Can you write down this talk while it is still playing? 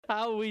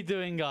How are we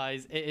doing,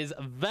 guys? It is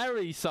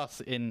very sus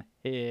in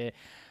here.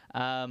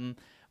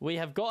 We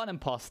have got an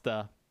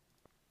imposter.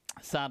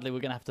 Sadly, we're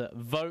going to have to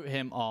vote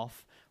him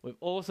off. We've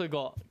also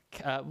got...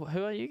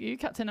 who are you? Are you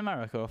Captain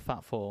America or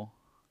Fat Four?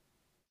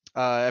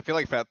 I feel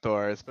like Fat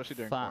Thor, especially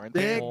during Fat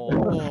quarantine.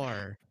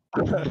 Thor.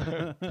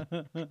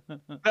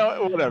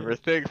 No, whatever.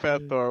 Think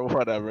Fat Thor,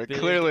 whatever. Big-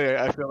 Clearly,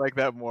 I feel like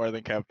that more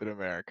than Captain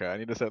America. I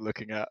need to start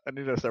working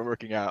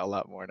out a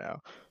lot more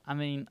now. I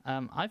mean,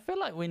 I feel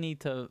like we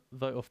need to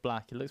vote off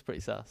Black. It looks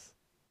pretty sus.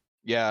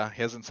 Yeah,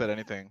 he hasn't said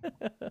anything.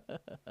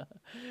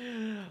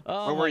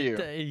 Oh, Where were my you?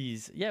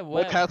 days. Yeah,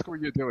 What task were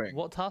you doing?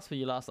 What task were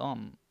you last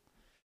on?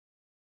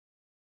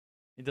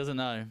 He doesn't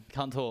know.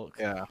 Can't talk.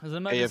 Yeah. There's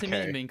an emergency AFK.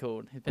 meeting being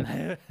called. He's been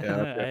Yeah,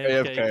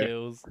 AFK AFK.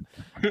 kills.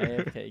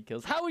 AFK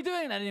kills. How are we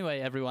doing anyway,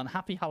 everyone?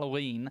 Happy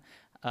Halloween.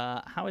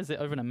 How is it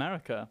over in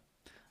America?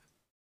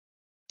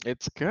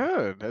 It's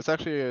good. It's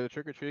actually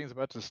trick or treating's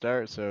about to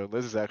start, so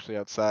Liz is actually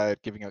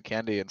outside giving out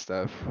candy and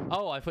stuff.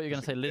 Oh, I thought you were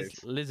gonna Just say in Liz.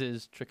 case. Liz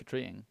is trick or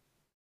treating.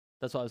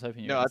 That's what I was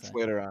hoping you were No, gonna that's say.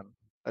 later on.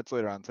 That's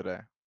later on today.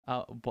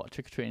 What,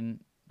 trick or treating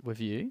with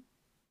you?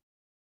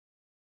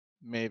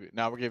 Maybe.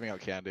 Now we're giving out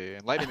candy,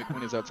 and Lightning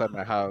McQueen is outside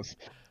my house.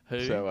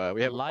 Who? So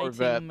we have a Lighting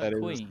Corvette that is.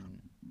 McQueen.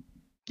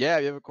 Yeah,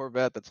 we have a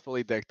Corvette that's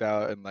fully decked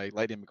out in like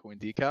Lightning McQueen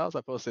decals.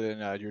 I posted it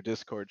in your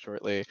Discord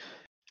shortly,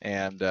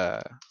 and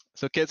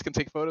so kids can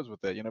take photos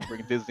with it. You know,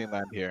 bring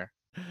Disneyland here.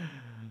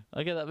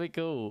 Okay, that'd be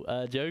cool.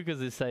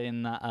 Jokers is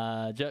saying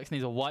that Jerks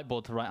needs a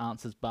whiteboard to write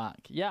answers back.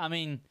 Yeah, I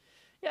mean,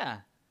 yeah,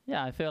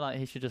 I feel like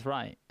he should just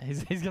write.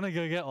 He's gonna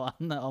go get one.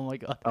 Oh my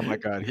god. Oh my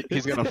god,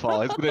 he's gonna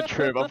fall. He's gonna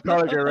trip. I'm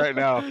calling it right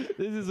now.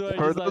 This is why.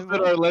 For those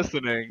that are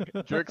listening,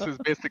 Jerks is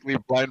basically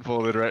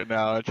blindfolded right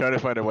now and trying to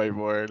find a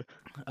whiteboard.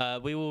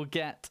 We will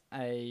get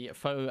a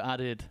photo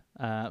added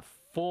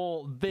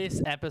for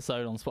this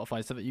episode on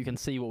Spotify so that you can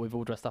see what we've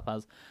all dressed up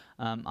as.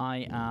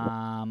 I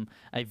am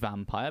a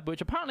vampire, which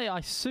apparently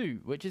I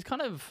suit, which is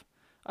kind of,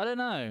 I don't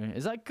know,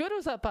 is that good or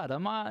is that bad?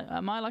 Am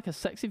I like a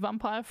sexy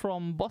vampire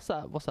from what's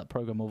that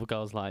program all the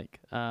girls like?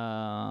 What's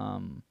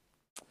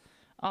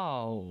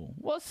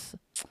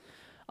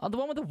the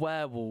one with the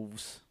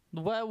werewolves?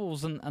 The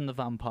werewolves and the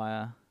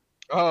vampire.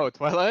 Oh,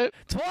 Twilight?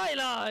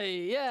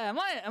 Twilight, yeah.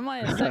 Am I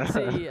a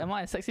sexy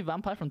a sexy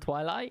vampire from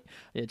Twilight?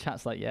 Yeah,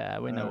 chat's like, yeah,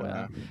 we know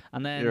where.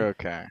 And then You're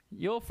okay.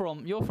 You're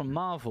from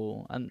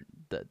Marvel, and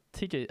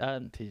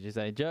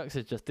TJ's Jerks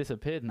has just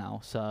disappeared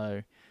now.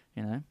 So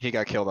you know He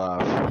got killed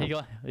off.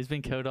 he's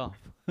been killed off.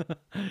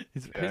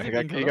 He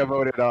got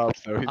voted off,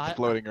 so he's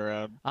floating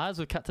around. I was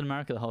with Captain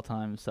America the whole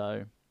time.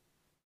 So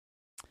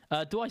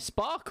do I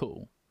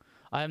sparkle?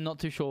 I am not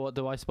too sure. What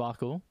do I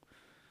sparkle?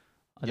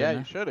 Yeah,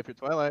 you should if you're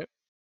Twilight.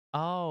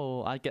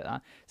 Oh, I get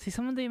that. See,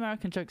 some of the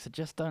American jokes I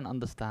just don't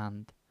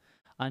understand.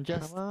 I'm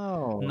just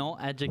not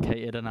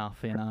educated enough,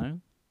 you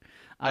know?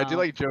 I do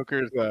like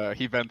Joker's,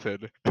 he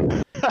vented.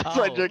 That's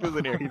why Joker's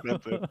in here, he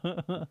vented.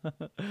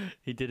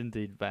 He did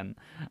indeed vent.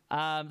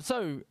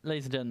 So,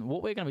 ladies and gentlemen,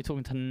 what we're going to be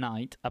talking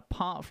tonight,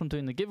 apart from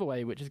doing the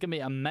giveaway, which is going to be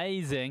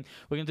amazing,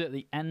 we're going to do it at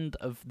the end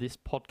of this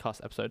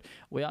podcast episode.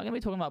 We are going to be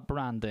talking about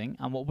branding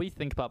and what we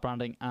think about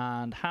branding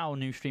and how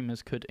new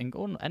streamers could,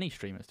 or any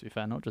streamers to be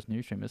fair, not just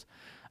new streamers,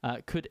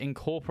 could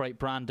incorporate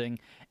branding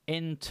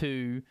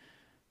into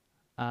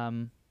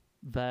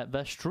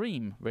their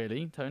stream,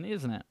 really, Tony,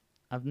 isn't it?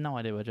 I have no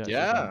idea where Jerks is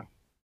going.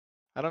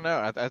 I don't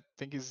know. I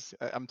think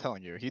I'm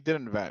telling you, he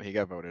didn't vent. He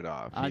got voted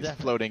off. He's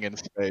floating in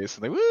space.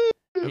 And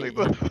he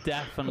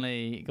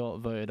definitely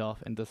got voted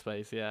off into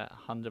space. Yeah,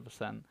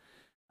 100%.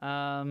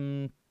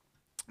 But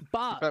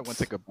I went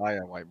to go buy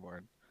a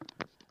whiteboard.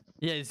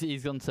 Yeah,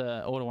 he's gone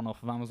to order one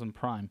off of Amazon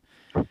Prime.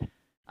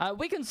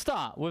 We can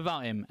start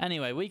without him.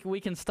 Anyway,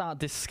 we can start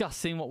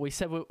discussing what we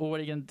said we're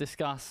already going to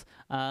discuss.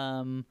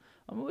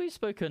 We've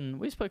spoken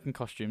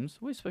costumes.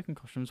 We've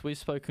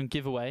spoken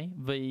giveaway.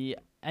 The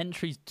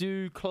entries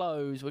do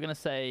close, we're going to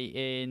say,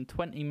 in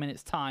 20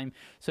 minutes time.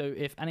 So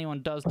if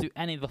anyone does do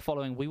any of the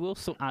following, we will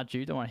still add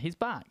you. Don't worry, he's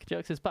back.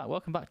 Jerks is back.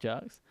 Welcome back,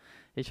 Jerks.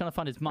 He's trying to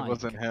find his mic. It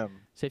wasn't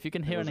him. So if you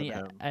can hear any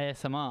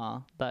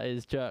ASMR, that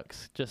is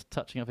Jerks just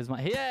touching off his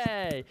mic.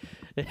 Yay!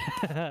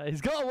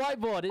 He's got a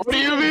whiteboard. It's what do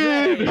you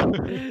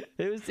mean?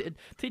 It was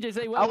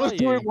TJ. Where I was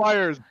doing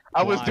wires.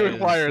 I was doing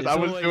wires.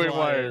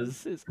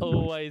 It's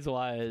always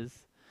wires.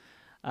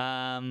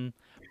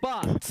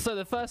 But so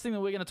the first thing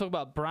that we're going to talk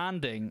about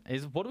branding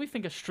is what do we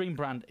think a stream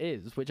brand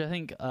is? Which I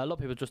think a lot of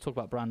people just talk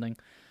about branding.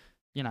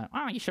 You know,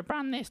 you should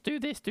brand this, do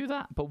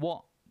that. But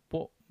what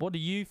do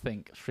you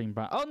think stream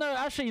brand? Oh no,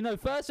 actually no.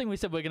 First thing we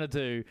said we're gonna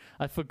do,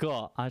 I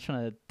forgot. I was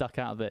trying to duck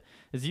out of it.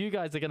 Is you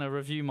guys are gonna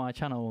review my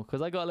channel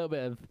because I got a little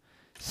bit of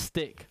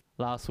stick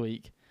last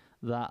week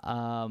that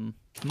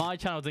my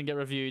channel didn't get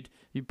reviewed.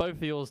 Both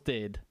of yours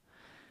did.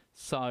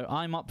 So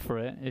I'm up for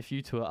it. If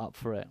you two are up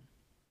for it.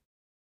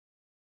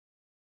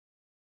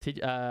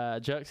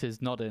 Jerks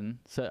is nodding.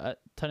 So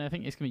Tony, I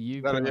think it's gonna be you.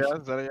 Is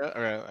that a yeah?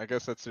 All right. I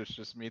guess that's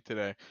just me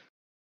today.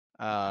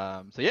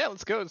 So yeah,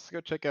 let's go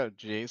check out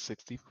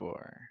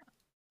J64.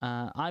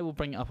 I will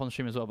bring it up on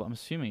stream as well, but I'm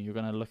assuming you're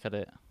gonna look at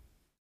it.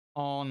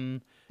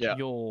 on Yeah.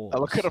 yours? I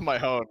look at it on my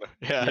own.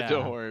 Yeah, Yeah.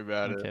 don't worry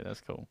about Okay, it.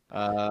 that's cool.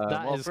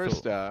 Well, is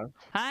first cool. off,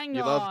 Hang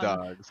you on. love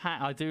dogs,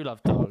 I do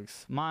love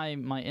dogs. My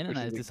which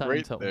internet is is a deciding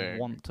great to thing.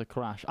 want to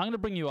crash. I'm gonna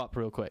bring you up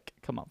real quick.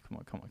 Come up.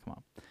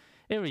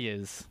 Here he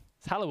is.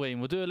 It's Halloween.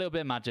 We'll do a little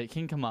bit of magic.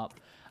 He can come up.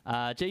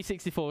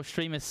 J64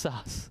 stream is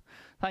sus.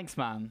 Thanks,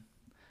 man.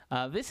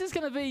 This is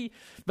gonna be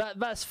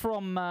that's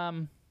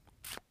from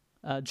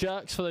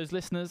Jerks for those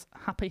listeners.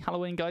 Happy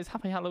Halloween, guys.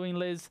 Happy Halloween,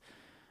 Liz.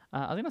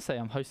 I was gonna say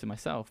I'm hosting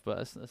myself, but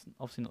that's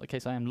obviously not the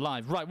case. I am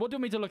live. Right. What do you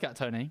want me to look at,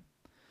 Tony?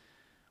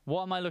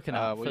 What am I looking at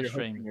Well, for you're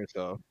stream? hosting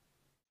yourself.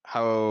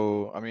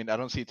 How? I mean, I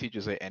don't see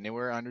TJ's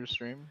anywhere on your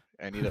stream.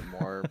 I need it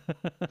more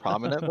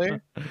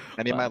prominently.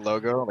 I need my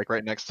logo like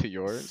right next to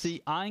yours.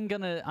 See, I'm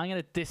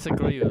gonna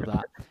disagree with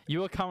that.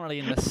 You are currently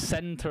in the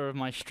center of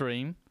my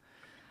stream.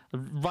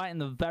 Right in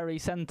the very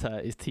center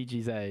is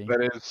TGZ.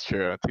 That is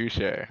true.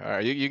 Touche. All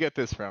right, you get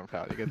this round,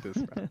 pal. You get this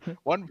round.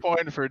 1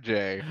 point for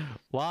Jay.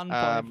 1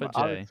 point for Jay.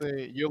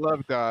 Obviously, you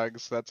love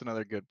dogs. That's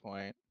another good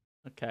point.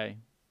 Okay.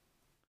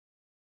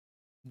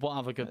 What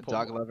other good point?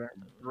 Dog lover,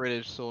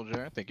 British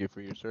soldier. Thank you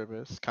for your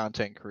service.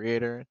 Content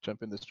creator.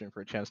 Jump in the stream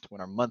for a chance to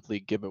win our monthly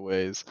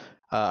giveaways.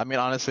 I mean,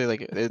 honestly,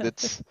 like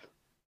it's.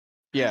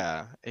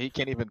 Yeah, he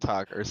can't even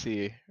talk or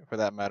see, for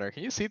that matter.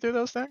 Can you see through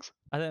those things?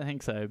 I don't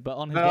think so, but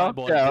on his No.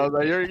 whiteboard. Yeah, I was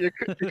like,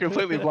 you're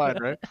completely blind,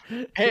 right?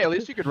 Hey, at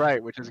least you could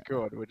write, which is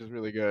good, which is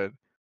really good.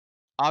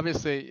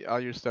 Obviously,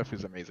 all your stuff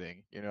is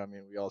amazing. You know, what I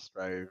mean, we all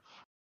strive.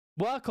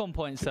 Work on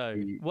points, though.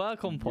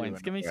 Work on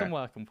points. Give me some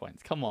work on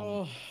points. Come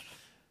on.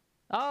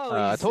 Oh,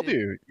 I told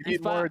you, you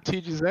need more back.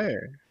 TGs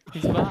there.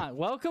 He's back.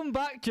 Welcome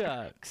back,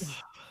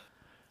 Jerks.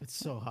 It's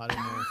so hot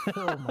in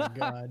there. Oh my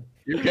god.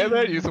 You okay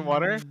there? Use some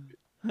water?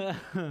 Yeah.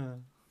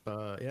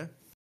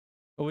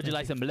 Or would you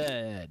like some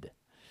blood?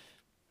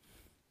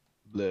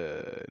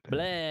 Blood.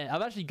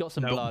 I've actually got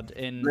some Nope. blood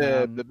in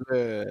Blood.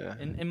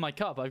 in my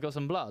cup. I've got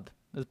some blood.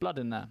 There's blood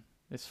in there.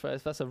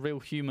 That's a real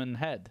human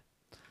head.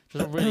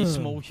 Just a really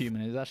small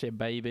human. It's actually a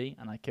baby,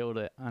 and I killed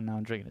it, and now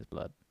I'm drinking its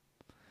blood.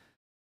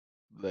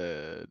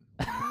 Blood.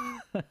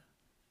 Blah,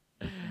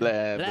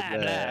 Blah, blah, blah.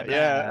 blah.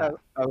 Yeah,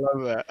 I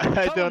love that.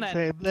 I Come don't on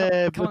say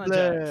then. blah, Come blah, on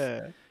then,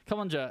 blah. Come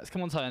on, Jerks.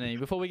 Come on, Tony.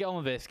 Before we get on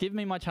with this, give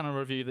me my channel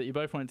review that you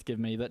both wanted to give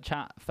me. That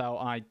chat felt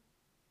I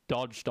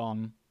dodged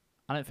on.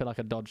 I don't feel like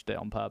I dodged it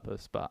on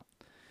purpose, but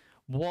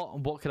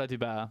what could I do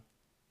better?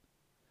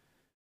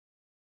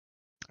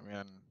 I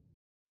mean,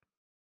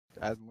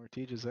 add more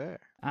TGs there.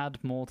 Add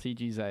more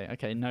TGZ.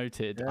 Okay,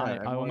 noted. Yeah, I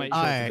and will more make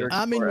All sure. right, to do-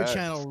 I'm in your 34X.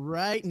 channel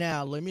right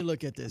now. Let me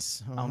look at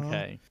this.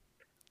 Okay.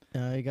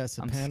 You got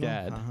some I'm panel.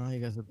 scared. You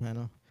got some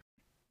panel.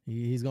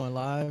 He's going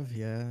live.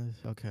 Yeah.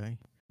 Okay.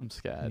 I'm Can you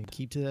scared.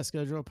 keep to that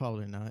schedule?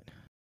 Probably not.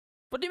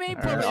 What do you mean,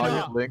 All right, probably all your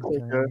not? links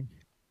are good.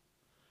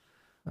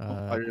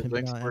 All your pimping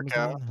links on work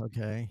out. Amazon?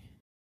 Okay.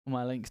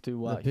 My links do The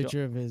work.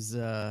 picture of his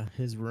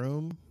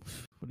room.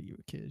 What are you,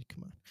 a kid?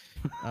 Come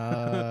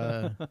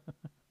on.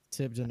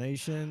 Tip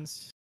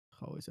donations.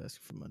 Always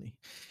asking for money.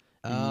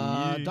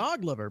 Yeah.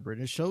 Dog lover,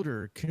 British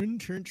shoulder,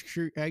 content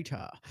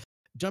creator.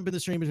 Jump in the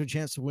stream for a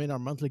chance to win our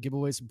monthly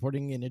giveaway,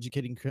 supporting and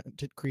educating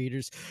content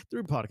creators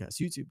through podcasts,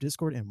 YouTube,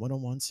 Discord, and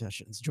one-on-one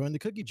sessions. Join the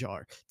cookie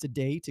jar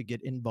today to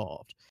get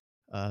involved.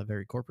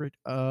 Very corporate.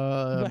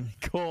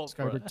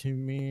 Subscribe to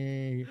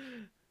me.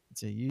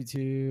 It's a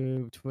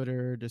YouTube,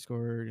 Twitter,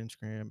 Discord,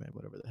 Instagram, and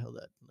whatever the hell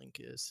that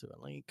link is. So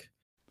a link.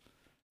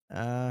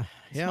 It's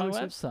Yeah, my looks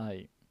like-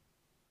 website.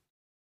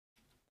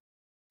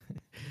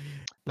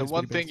 The looks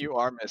one pretty thing basic. you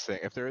are missing,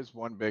 if there is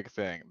one big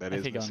thing that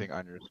is Okay, go on. missing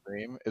on your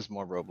stream, is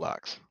more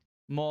Roblox.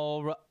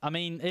 I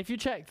mean, if you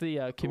check the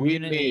We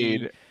community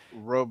need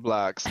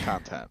Roblox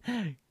content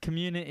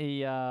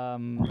community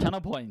channel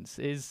points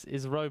is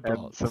and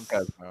Roblox. some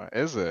Cosmo.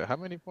 Is it? How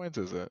many points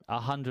is it?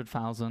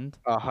 100,000.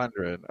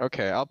 100.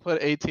 Okay, I'll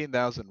put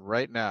 18,000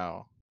 right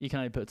now. You can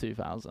only put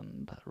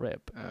 2,000.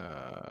 Rip.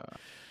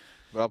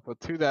 But I'll put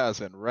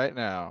 2,000 right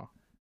now.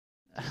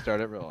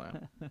 Start it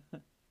rolling.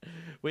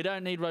 We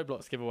don't need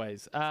Roblox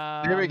giveaways.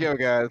 Here we go,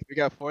 guys. We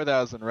got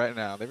 4,000 right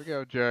now. There we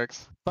go,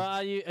 jerks. But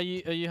are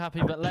you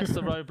happy that less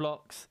the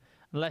Roblox,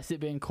 less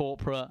it being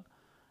corporate,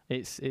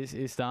 it's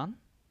done?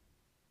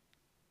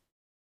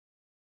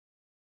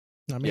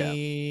 I Yeah.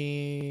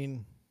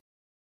 mean,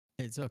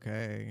 it's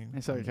okay.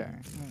 It's okay.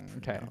 You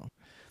Okay. know,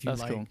 if you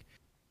That's like cool.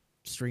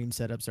 stream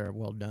setups are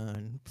well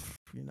done,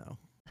 you know.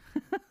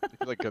 If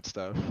you like good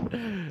stuff.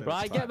 then it's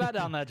Right, get fine. back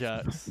down there,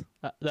 Jerks.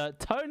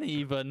 Tony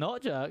even,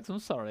 not Jerks. I'm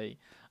sorry.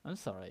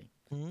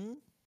 Hmm?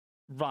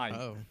 Right.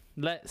 Oh.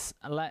 Let's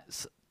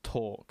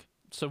talk.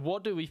 So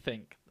what do we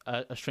think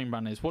a stream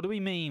brand is? What do we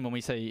mean when we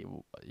say,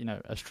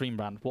 a stream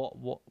brand?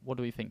 What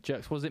do we think?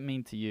 Jerks, what does it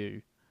mean to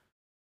you?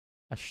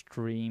 A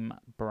stream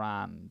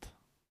brand.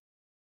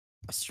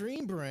 A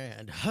stream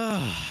brand.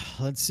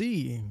 Let's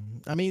see.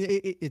 I mean,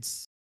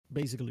 it's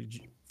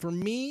basically, for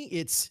me,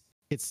 it's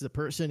the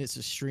person, it's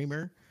a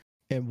streamer,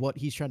 and what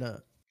he's trying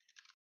to,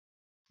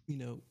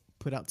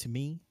 put out to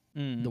me,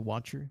 the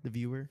watcher, the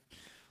viewer.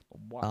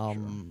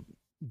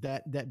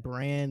 That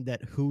brand,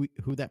 that who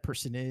that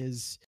person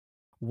is,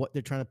 what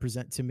they're trying to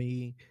present to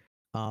me,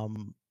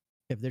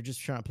 If they're just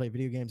trying to play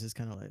video games, it's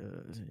kind of like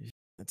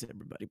that's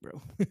everybody,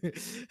 bro.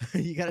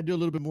 You got to do a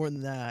little bit more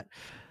than that.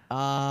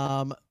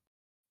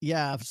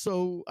 Yeah.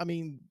 So I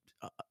mean,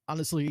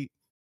 honestly,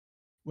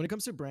 when it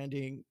comes to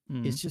branding,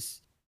 it's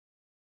just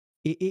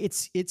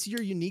it's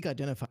your unique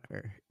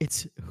identifier.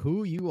 It's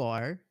who you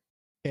are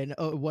and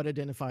what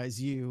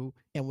identifies you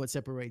and what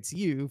separates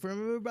you from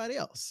everybody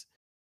else.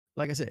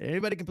 Like I said,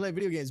 anybody can play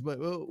video games, but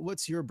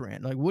what's your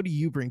brand? Like, what do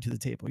you bring to the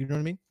table? You know what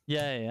I mean?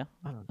 Yeah.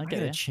 I I get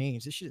gotta it.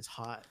 change. This shit is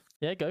hot.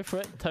 Yeah, go for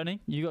it, Tony.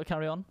 You got to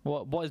carry on.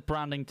 What is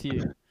branding to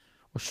you,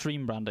 or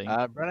stream branding?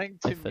 Branding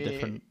to if they're me,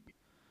 different.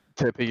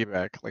 to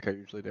piggyback like I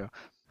usually do,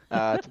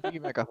 to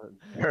piggyback off of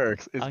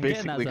Jerks, is I'm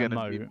getting that basically as a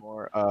going to be moat.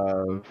 more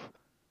of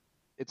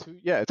it's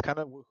it's kind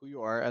of who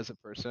you are as a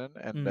person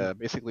and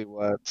basically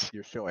what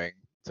you're showing.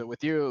 So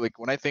with you, like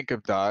when I think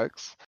of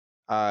dogs,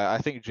 I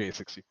think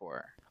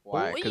J64.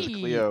 Why? Because Wee!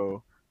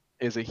 Cleo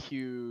is a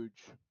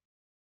huge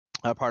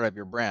part of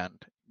your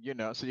brand. You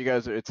know, so you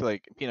guys are, it's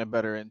like peanut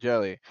butter and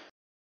jelly,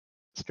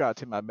 straw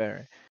to my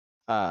berry.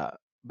 But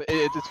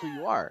it's who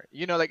you are.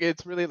 You know, like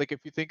it's really like if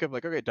you think of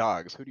like okay,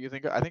 dogs. Who do you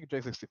think of? I think of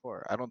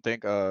J64. I don't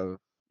think of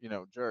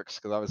Jerks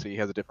because obviously he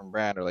has a different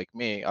brand, or like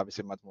me,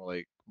 obviously much more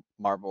like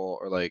Marvel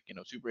or like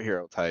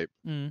superhero type.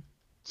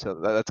 So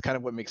that's kind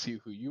of what makes you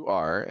who you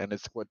are, and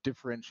it's what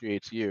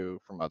differentiates you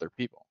from other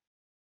people.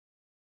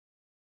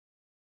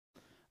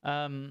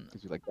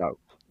 Because you like dogs.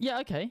 Yeah.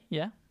 Okay.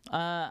 Yeah.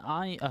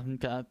 I am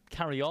gonna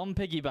carry on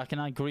piggybacking.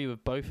 I agree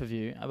with both of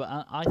you,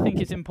 but I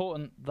think it's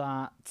important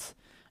that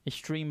a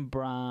stream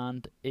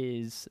brand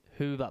is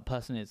who that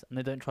person is, and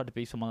they don't try to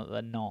be someone that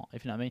they're not.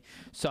 If you know what I mean.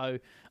 So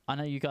I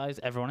know you guys,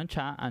 everyone in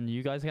chat, and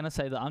you guys are gonna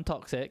say that I'm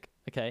toxic.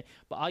 Okay,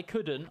 but I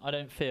couldn't. I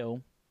don't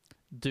feel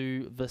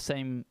do the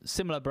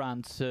similar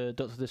brand to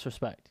Dr.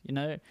 Disrespect. You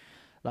know.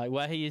 Like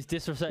where he is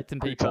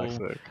disrespecting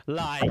people,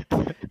 like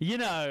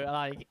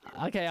like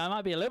okay, I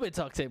might be a little bit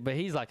toxic, but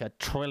he's like a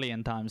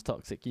trillion times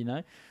toxic,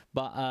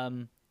 But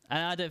and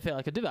I don't feel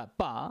I could do that.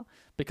 But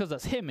because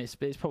that's him, it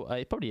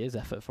probably is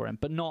effort for him,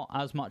 but not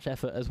as much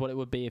effort as what it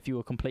would be if you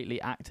were completely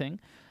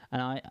acting.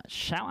 And I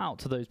shout out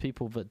to those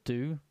people that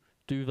do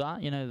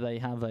that. They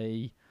have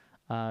a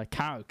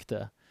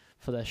character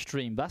for their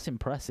stream. That's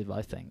impressive,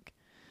 I think.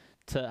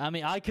 I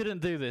mean, I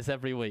couldn't do this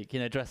every week.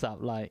 Dress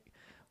up like.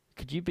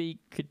 Could you be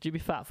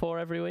Fat 4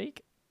 every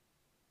week?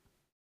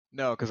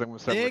 No, because I'm gonna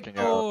start working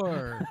out.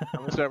 I'm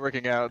gonna start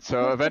working out,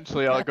 so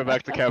eventually I'll go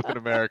back to Captain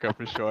America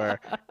for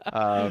sure.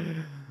 I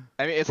mean,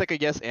 it's like a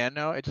yes and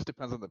no. It just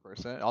depends on the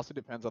person. It also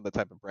depends on the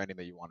type of branding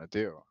that you want to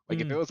do.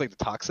 Like if it was like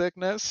the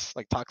toxicness,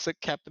 like toxic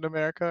Captain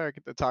America or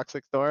the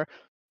toxic Thor,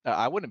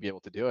 I wouldn't be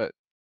able to do it.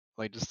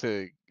 Like just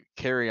to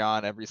carry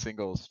on every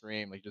single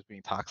stream, like just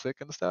being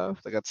toxic and stuff.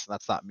 Like that's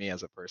not me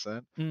as a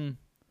person.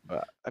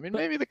 But I mean,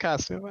 maybe the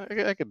costume,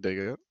 I could dig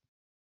it.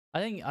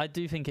 I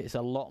do think it's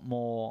a lot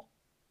more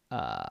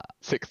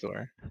thick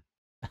Thor.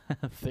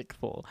 Thick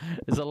Thor.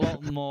 There's a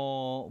lot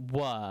more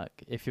work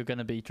if you're going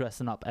to be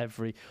dressing up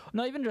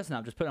not even dressing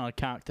up, just putting on a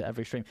character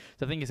every stream.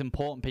 So I think it's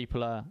important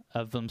people are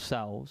of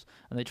themselves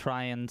and they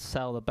try and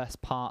sell the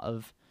best part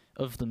of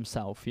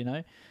themselves,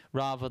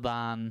 rather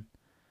than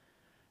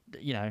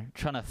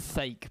trying to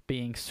fake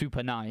being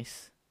super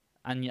nice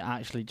and you're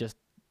actually just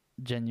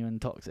genuine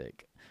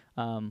toxic,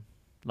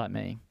 like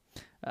me.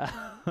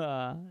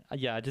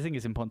 Yeah, I just think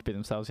it's important to be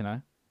themselves,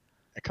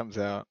 It comes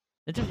out.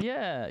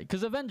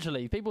 Because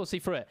eventually people will see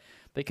through it.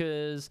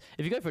 Because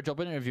if you go for a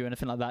job interview or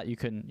anything like that, you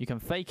can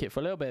fake it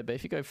for a little bit. But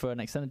if you go for an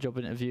extended job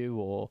interview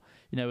or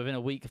within a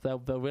week, they'll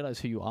realize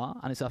who you are.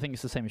 And I think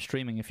it's the same as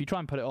streaming. If you try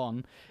and put it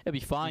on, it'll be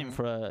fine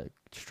for a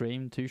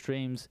stream, 2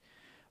 streams.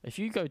 If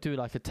you go do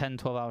like a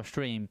 10-12 hour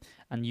stream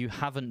and you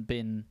haven't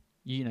been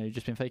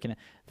just been faking it,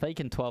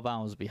 faking 12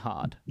 hours would be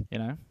hard.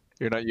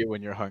 You're not you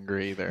when you're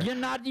hungry either. You're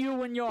not you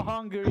when you're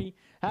hungry.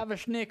 Have a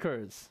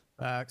Snickers.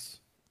 Facts.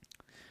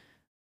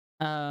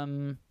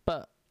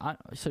 But I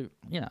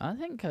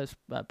think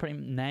pretty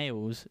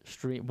nails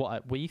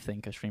what we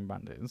think a stream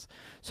brand is.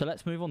 So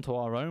let's move on to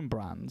our own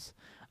brands,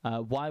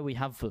 why we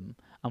have them,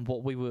 and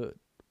what we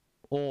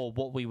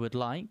would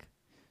like.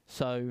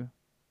 So,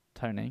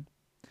 Tony,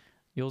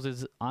 yours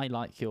is I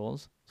like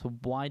yours. So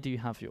why do you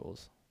have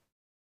yours?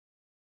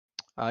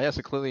 Yeah,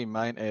 so clearly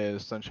mine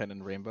is Sunshine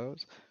and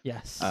Rainbows.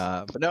 Yes.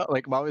 But no,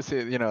 like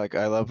obviously, like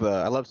I love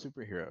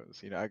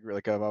superheroes.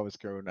 I've always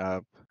grown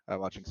up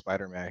watching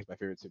Spider-Man. He's my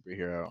favorite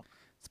superhero.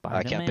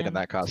 I can't fit in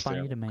that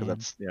costume because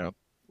that's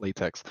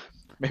latex.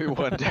 Maybe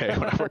one day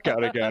when I work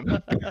out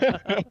again.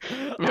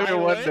 Maybe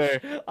one day.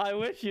 I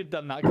wish you'd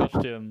done that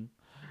costume.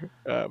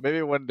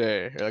 Maybe one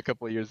day, a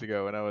couple of years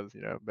ago when I was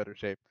better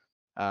shape.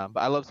 But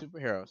I love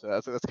superheroes, so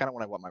that's kind of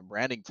what I want my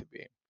branding to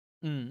be.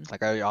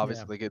 Like I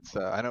obviously it's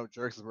I know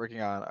Jerks is working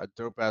on a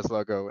dope ass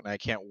logo and I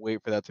can't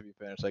wait for that to be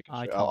finished. I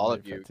can show all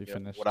of you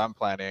what I'm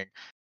planning,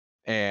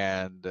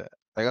 and like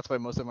that's why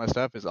most of my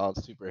stuff is all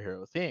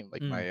superhero themed,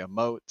 like my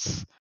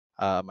emotes,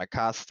 my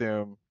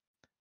costume.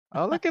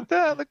 Oh, look at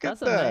that! Look at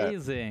that! That's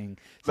amazing.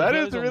 So that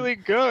is really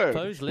good.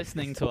 Those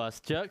listening to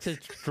us, Jerks has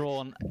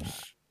drawn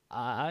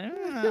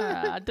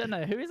I don't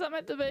know. Who is that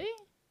meant to be?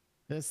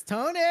 It's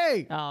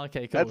Tony. Oh,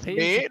 okay, cool. That's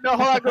me. No,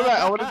 hold on, go back.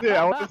 I want to see it.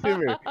 I want to see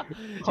me. Hold on,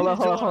 You've hold on,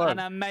 drawn hold an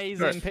on.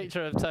 amazing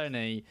picture of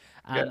Tony.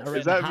 And Yeah, written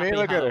is that Happy me?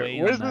 Look at it.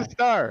 Halloween Where's on the there.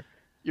 star?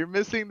 You're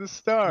missing the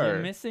star. You're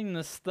missing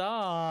the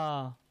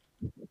star.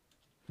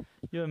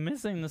 You're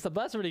missing the star.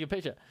 That's a really good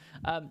picture.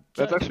 That's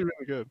Jokes- actually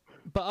really good.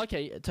 But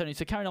okay, Tony.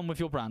 So carrying on with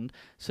your brand.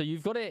 So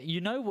you've got it. You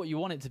know what you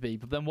want it to be,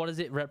 but then what does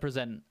it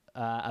represent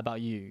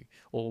about you,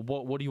 or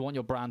what do you want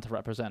your brand to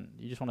represent?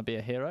 You just want to be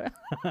a hero.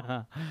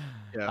 Yeah.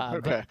 But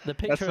Okay. the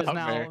picture is not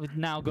fair.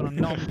 now gone a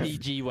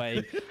non-PG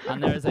way,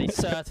 and there is a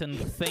certain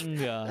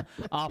finger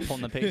up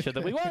on the picture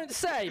that we won't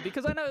say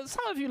because I know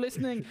some of you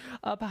listening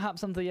are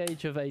perhaps under the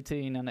age of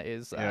 18, and it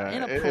is Yeah.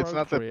 inappropriate. It's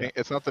not the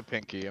it's not the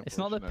pinky. It's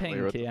not the unfortunately,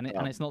 or pinky, and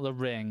thumb, it's not the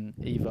ring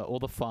either, or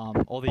the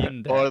thumb, or the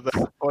index.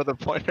 or the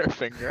pointer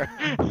finger.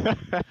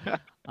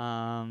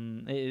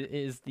 It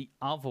is the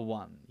other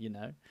one, you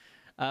know.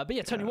 But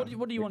yeah, Tony, Yeah, what do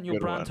you the want your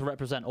good brand one. to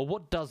represent, or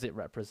what does it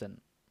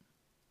represent?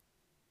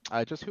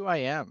 Just who I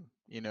am.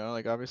 You know,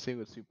 like obviously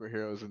with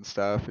superheroes and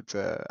stuff, it's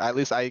at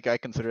least I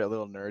consider it a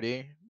little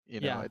nerdy. You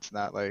know, Yeah. it's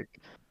not like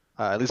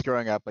at least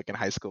growing up like in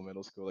high school,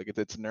 middle school, like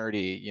it's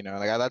nerdy. You know,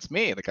 like that's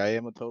me. Like I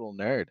am a total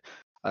nerd.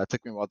 It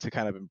took me a while to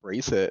kind of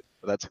embrace it,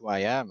 but that's who I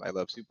am. I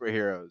love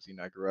superheroes. You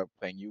know, I grew up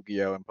playing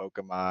Yu-Gi-Oh and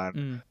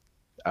Pokemon.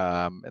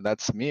 And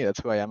that's me. That's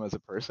who I am as a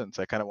person.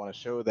 So I kind of want to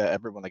show that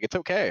everyone, like, it's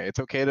okay. It's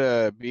okay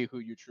to be who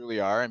you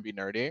truly are and be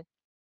nerdy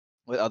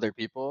with other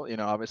people. You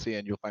know, obviously,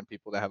 and you'll find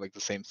people that have like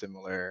the same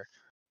similar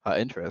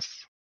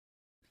interests.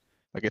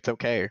 Like it's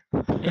okay.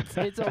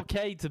 It's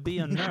okay to be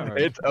a nerd.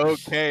 It's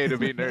okay to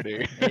be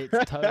nerdy.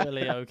 It's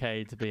totally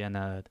okay to be a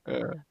nerd.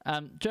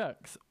 Yeah.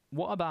 Jerks,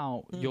 what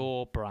about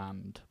your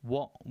brand?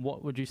 What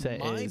would you say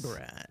My is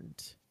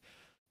brand.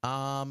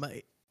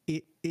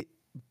 It.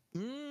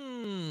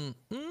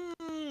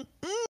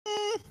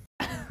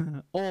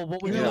 or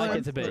what would You you know like what?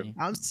 it to be?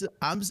 I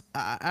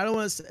don't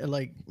want to say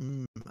like.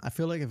 I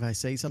feel like if I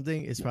say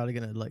something, it's probably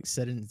gonna like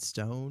set in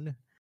stone.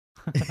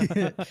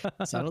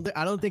 So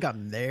I don't think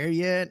I'm there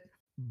yet.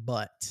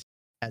 But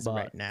as of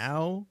right But-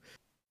 now,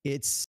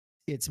 it's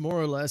more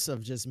or less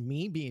of just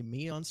me being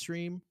me on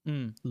stream.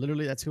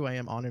 Literally, that's who I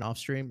am on and off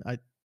stream. I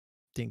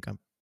think I'm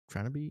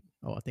trying to be.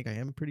 Oh, I think I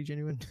am pretty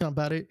genuine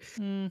about it.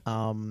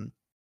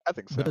 I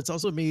think so. But it's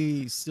also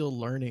me still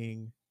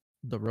learning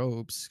the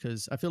ropes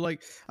because I feel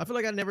like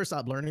I never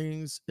stop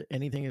learning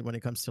anything when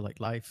it comes to like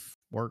life,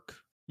 work,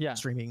 Yeah.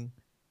 streaming,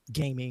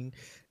 gaming.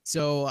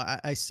 So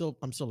I'm still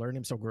learning,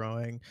 I'm still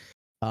growing.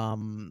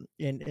 And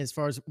as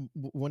far as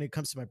when it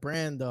comes to my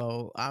brand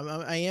though,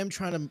 I am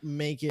trying to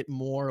make it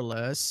more or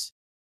less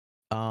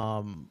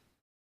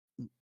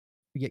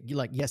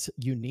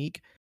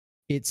unique,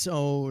 its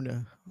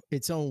own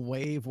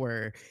wave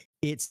where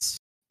it's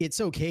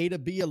okay to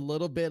be a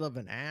little bit of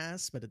an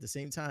ass, but at the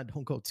same time,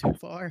 don't go too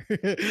far.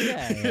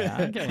 Yeah,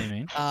 I get what you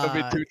mean. Don't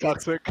be too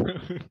toxic.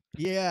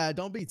 Yeah,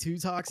 don't be too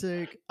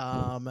toxic.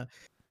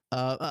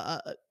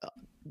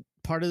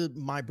 Part of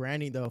my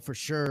branding though, for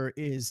sure,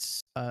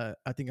 is I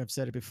think I've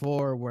said it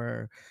before,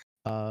 where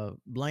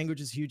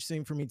language is a huge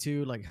thing for me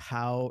too, like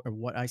how or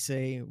what I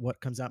say, what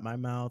comes out my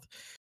mouth.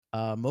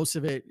 Most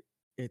of it,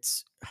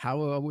 it's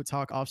how I would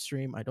talk off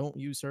stream. I don't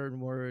use certain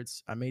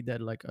words. I made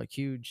that like a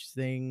huge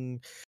thing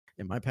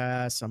in my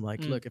past. I'm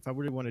like, look, if I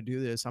really want to do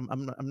this,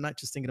 I'm not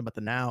just thinking about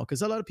the now,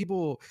 because a lot of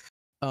people,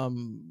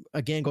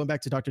 again, going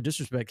back to Dr.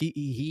 Disrespect, he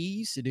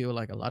used to do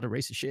like a lot of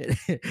racist shit.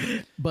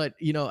 But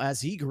you know,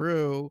 as he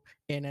grew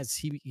and as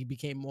he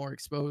became more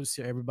exposed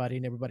to everybody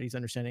and everybody's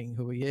understanding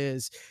who he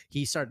is,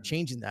 he started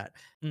changing that.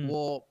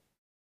 Well,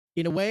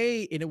 in a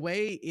way,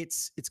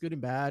 it's good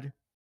and bad.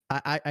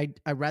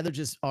 I rather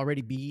just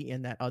already be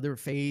in that other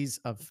phase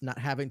of not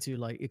having to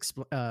like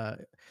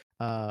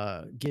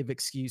give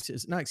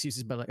excuses, not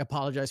excuses, but like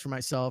apologize for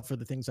myself for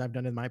the things I've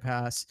done in my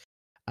past.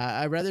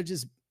 I'd rather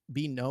just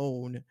be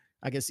known.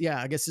 I guess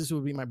this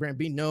would be my brand.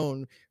 Be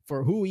known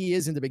for who he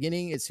is in the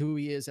beginning. It's who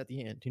he is at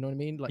the end. You know what I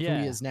mean? Like who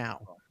he is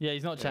now. Yeah,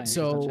 he's not changed.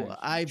 So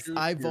I've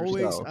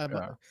always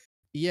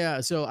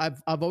yourself, so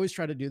I've always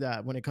tried to do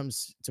that when it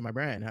comes to my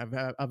brand.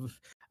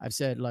 I've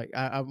said like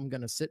I'm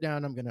gonna sit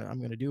down. I'm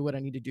gonna do what I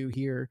need to do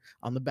here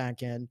on the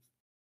back end.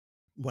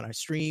 When I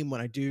stream,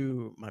 when I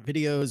do my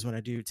videos, when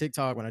I do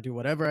TikTok, when I do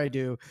whatever I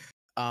do,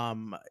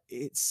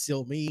 it's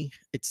still me.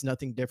 It's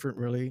nothing different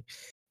really.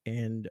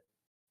 And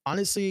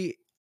honestly,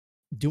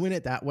 doing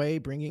it that way,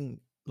 bringing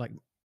like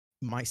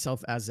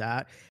myself as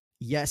that,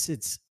 yes,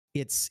 it's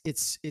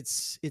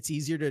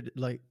easier to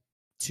like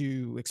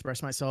to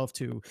express myself,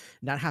 to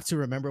not have to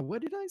remember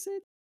what did I say.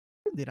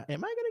 Am I gonna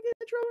get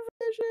in trouble for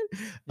that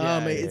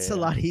shit? It's a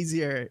lot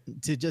easier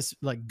to just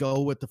like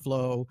go with the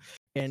flow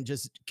and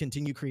just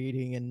continue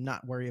creating and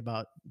not worry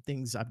about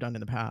things I've done in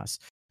the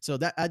past. So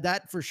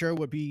that for sure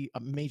would be a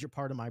major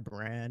part of my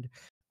brand.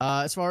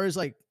 As far as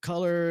like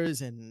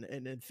colors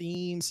and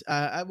themes,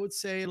 I would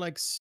say like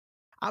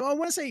I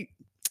want to say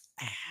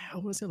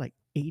what was it, like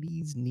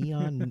 80s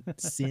neon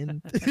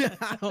synth?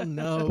 I don't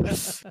know,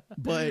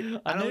 but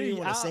I don't even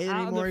want to say it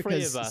out of the anymore three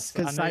of because us,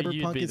 I know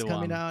you'd Cyberpunk be is the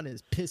coming one. out and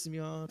it's pissing me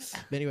off.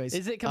 But anyways,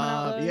 Is it coming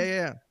out though?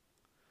 yeah.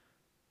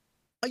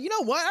 You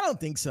know what? I don't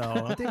think so.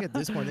 I think at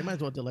this point they might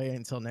as well delay it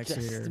until next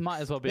Just year.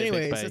 might as well be But a big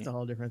anyways, bait. that's a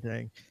whole different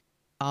thing.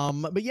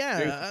 But Here's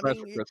yeah, the price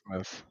for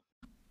Christmas.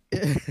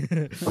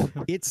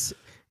 it's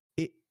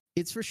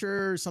it's for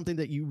sure something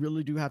that you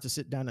really do have to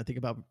sit down and think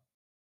about.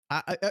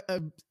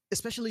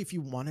 Especially if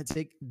you want to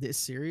take this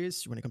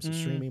serious when it comes to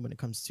streaming, when it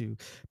comes to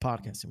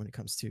podcasting, when it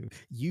comes to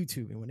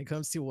YouTube, and when it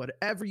comes to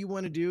whatever you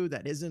want to do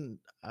that isn't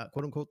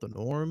quote unquote the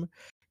norm.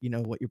 You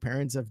know what your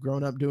parents have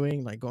grown up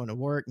doing, like going to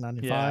work 9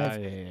 to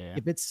 5. Yeah.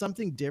 If it's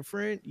something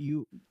different,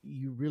 you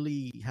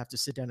really have to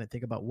sit down and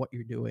think about what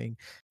you're doing.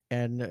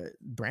 And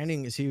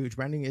branding is huge.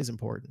 Branding is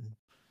important.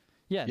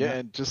 Yeah. Yeah,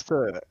 and just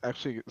to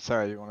actually,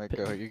 sorry, you want to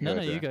go? You No,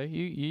 go. you go.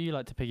 You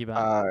like to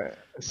piggyback.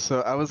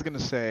 So I was gonna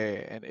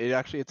say, and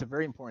it's a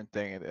very important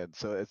thing, and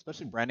so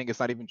especially branding, it's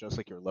not even just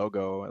like your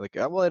logo, like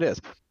well, it is.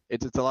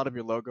 It's a lot of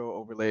your logo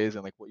overlays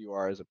and like what you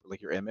are as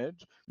like your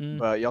image,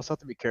 but you also have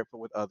to be careful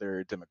with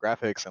other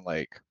demographics and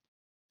like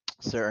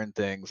certain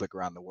things like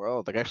around the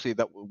world. Like actually,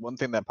 that one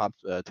thing that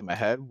popped to my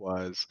head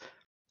was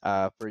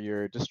for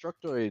your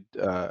Destructoid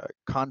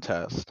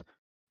contest.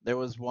 There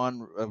was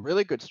a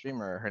really good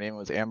streamer. Her name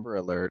was Amber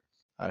Alert.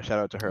 Shout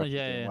out to her if she's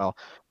doing well.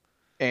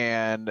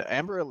 And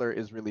Amber Alert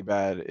is really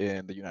bad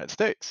in the United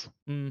States.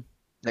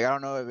 Like I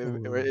don't know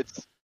if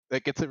it's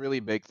like it's a really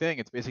big thing.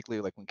 It's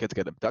basically like when kids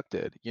get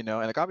abducted, you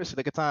know, and like obviously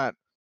like it's not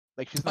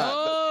like she's not.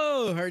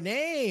 Oh, her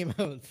name.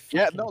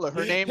 Yeah, no,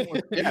 her name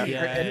was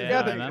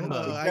I remember.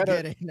 I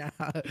get it now.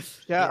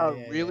 Yeah,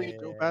 a really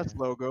dope ass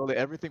logo. Like,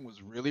 everything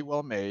was really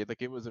well made.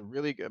 Like it was a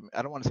really good.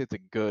 I don't want to say it's a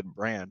good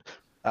brand,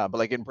 but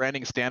like in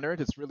branding standards,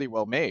 it's really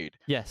well made.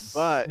 Yes.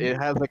 But it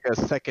has like a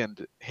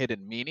second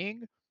hidden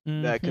meaning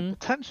that could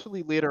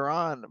potentially later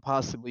on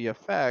possibly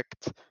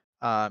affect,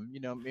 you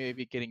know,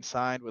 maybe getting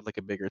signed with like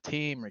a bigger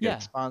team or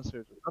getting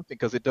sponsors or something,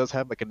 because it does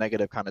have like a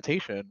negative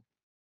connotation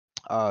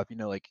of, you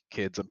know, like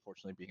kids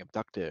unfortunately being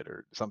abducted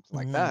or something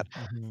like that.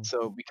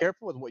 So be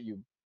careful with what you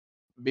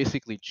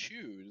basically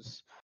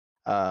choose,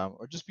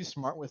 or just be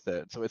smart with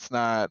it, so it's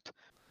not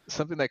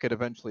something that could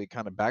eventually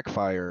kind of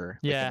backfire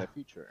like, in the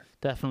future.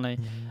 Definitely.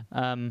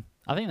 I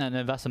think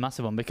that's a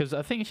massive one, because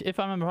I think if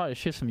I remember right,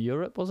 she's from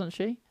Europe, wasn't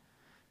she?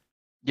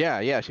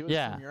 Yeah, she was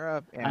from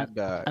Europe, and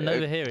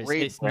over here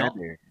it's not.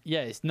 branding.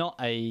 Yeah, it's not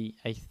a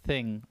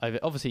thing.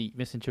 Obviously,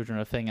 missing children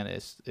are a thing, and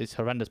it's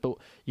horrendous. But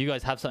you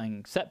guys have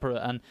something separate,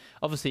 and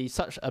obviously,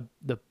 such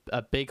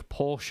a big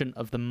portion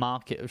of the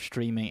market of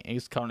streaming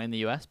is currently in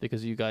the US,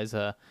 because you guys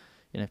are,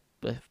 you know,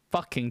 a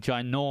fucking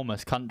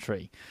ginormous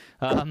country.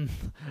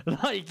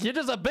 Like you're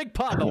just a big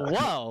part of the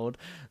world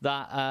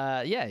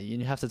that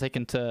you have to take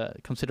into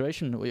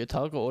consideration what your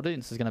target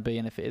audience is going to be,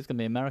 and if it is going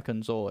to be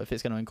Americans, or if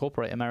it's going to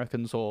incorporate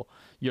Americans or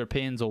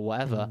Europeans or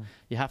whatever,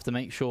 you have to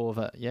make sure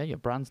that your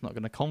brand's not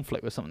going to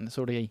conflict with something that's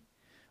already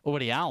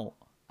out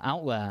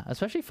there,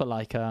 especially for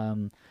like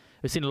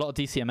we've seen a lot of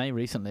DCMA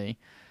recently.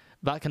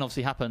 That can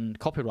obviously happen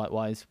copyright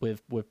wise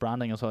with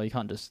branding as well. You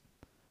can't just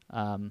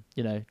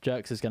you know,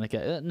 Jerks is going to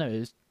get no, it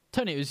was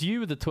Tony, it was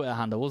you with the Twitter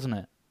handle, wasn't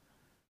it?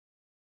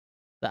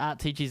 The at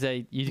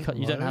TGZ, you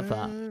don't have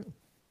that.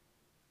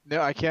 No,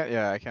 I can't.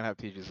 Yeah, I can't have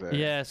TGZ.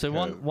 Yeah, so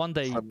one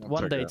day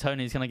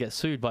Tony's gonna get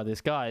sued by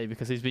this guy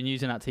because he's been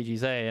using that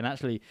TGZ, and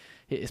actually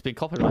it's been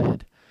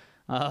copyrighted.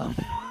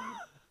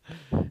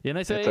 You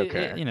know, so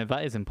okay. you know,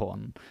 that is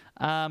important.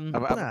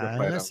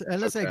 Unless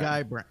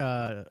that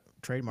guy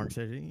trademarks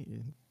it.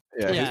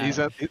 Yeah, he's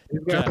gonna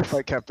have to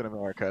fight Captain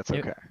America. It's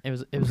okay. It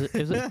was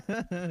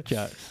a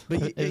joke.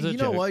 But you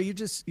know what? You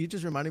just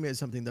reminded me of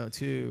something though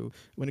too.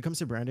 When it comes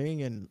to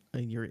branding and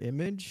your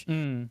image,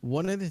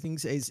 one of the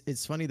things is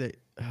it's funny that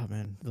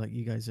like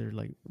you guys are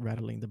like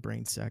rattling the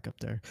brain sack up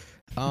there.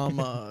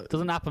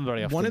 Doesn't happen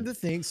very often. One of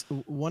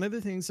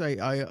the things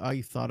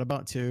I thought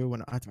about too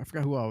when I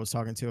forgot who I was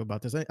talking to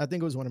about this. I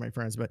think it was one of my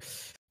friends, but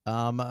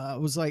I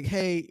was like,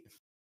 hey.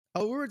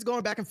 Oh, we were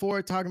going back and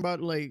forth talking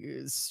about like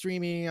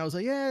streaming. I was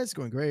like, yeah, it's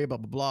going great, blah,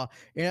 blah, blah.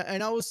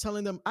 And I was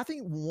telling them, I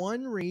think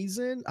one of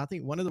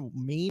the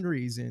main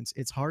reasons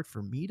it's hard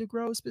for me to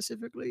grow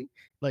specifically,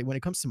 like when it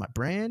comes to my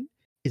brand,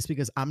 is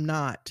because I'm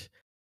not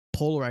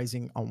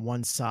polarizing on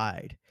one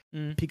side.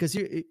 Because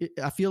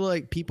I feel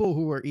like people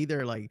who are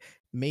either like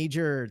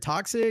major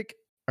toxic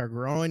are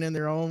growing in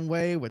their own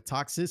way with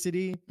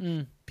toxicity.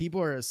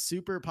 People are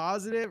super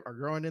positive are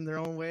growing in their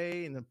own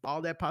way and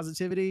all that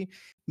positivity.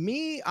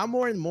 Me, I'm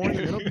more in the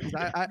middle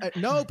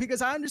because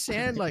because I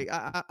understand like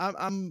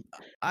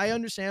I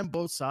understand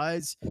both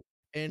sides,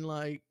 and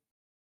like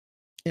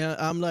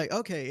I'm like,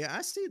 okay, yeah,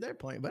 I see their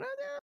point, but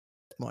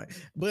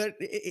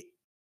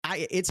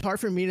it's hard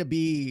for me to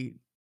be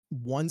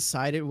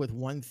one-sided with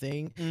one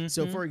thing.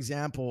 So for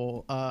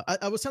example,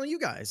 I was telling you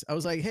guys, I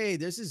was like, hey,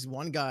 this is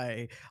one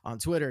guy on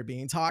Twitter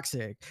being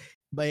toxic,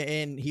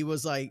 and he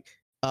was like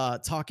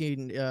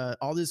talking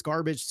all this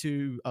garbage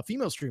to a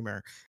female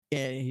streamer,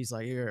 and he's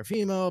like, you're a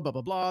female, blah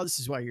blah blah, this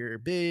is why you're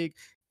big.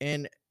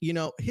 and you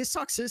know his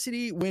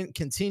toxicity went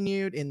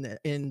continued in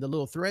the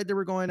little thread they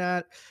were going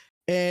at.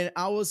 And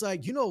I was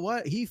like, you know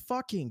what? He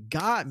fucking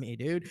got me,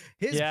 dude.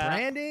 His Yeah.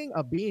 branding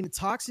of being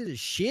toxic as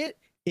shit,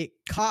 it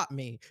caught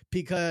me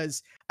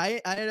because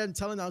I ended up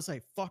telling him, I was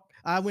like, fuck.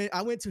 I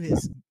went to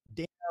his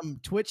damn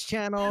Twitch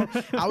channel.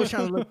 I was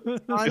trying to look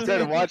I started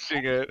content.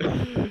 watching it.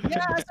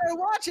 Yeah, I started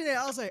watching it.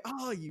 I was like,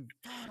 oh, you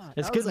fuck.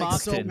 It's I good was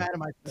like so marketing. mad at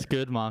myself. It's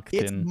good It's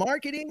marketing.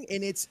 marketing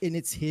and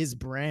it's his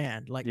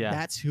brand. Like Yeah.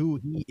 that's who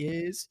he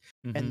is,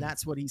 Mhm. and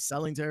that's what he's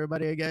selling to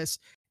everybody, I guess.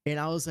 And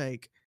I was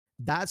like,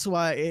 that's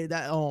why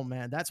oh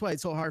man, that's why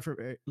it's so hard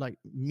for like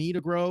me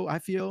to grow, I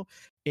feel.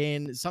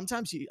 And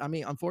sometimes I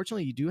mean,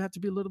 unfortunately, you do have to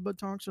be a little bit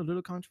toxic, a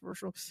little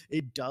controversial.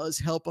 It does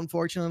help,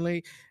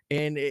 unfortunately.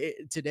 And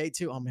today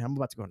too, oh man, I'm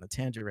about to go on a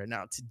tangent right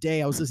now.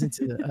 Today I was listening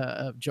to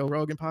the Joe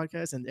Rogan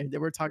podcast, and they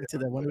were talking to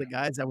one of the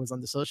guys that was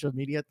on the social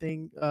media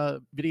thing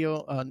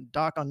video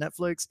doc on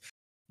Netflix.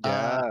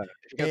 Yeah,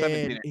 if you guys haven't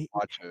seen and it,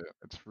 watch it.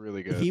 It's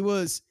really good. he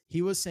was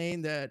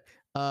saying that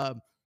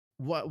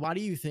why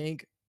do you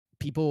think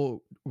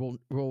people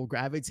will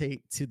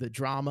gravitate to the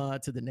drama,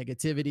 to the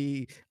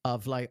negativity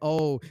of like,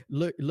 oh,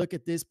 look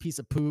at this piece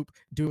of poop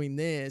doing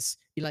this,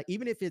 like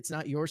even if it's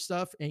not your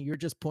stuff and you're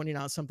just pointing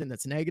out something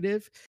that's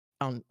negative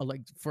on, like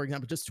for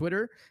example, just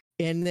Twitter,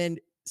 and then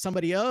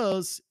somebody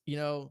else, you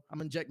know, I'm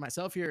gonna inject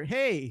myself here,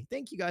 hey,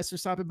 thank you guys for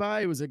stopping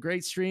by, it was a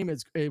great stream,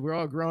 we're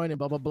all growing and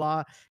blah blah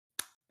blah.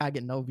 I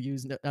get no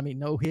views,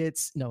 no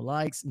hits, no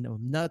likes, no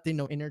nothing,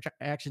 no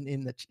interaction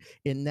in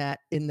that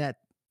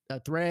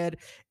thread.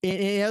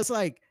 And it's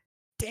like,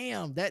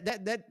 damn,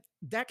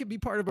 that could be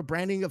part of a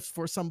branding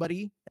for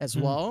somebody as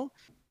well.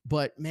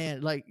 But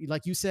man, like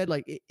you said,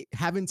 like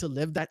having to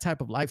live that type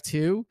of life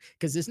too,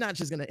 because it's not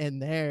just gonna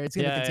end there; it's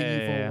gonna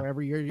continue for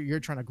wherever you're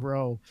trying to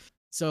grow.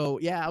 So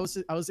yeah, I was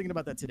thinking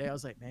about that today. I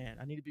was like, man,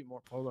 I need to be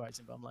more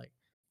polarizing. But I'm like,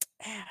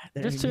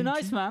 just too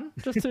nice, man.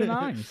 Just too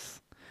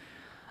nice.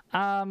 Yeah,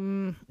 I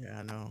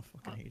know.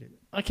 Fucking hate it.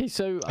 Okay,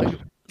 so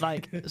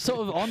like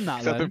sort of on that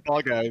Except then. in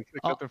Fall Guys.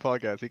 Except in Fall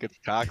Guys, he gets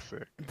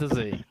toxic. Does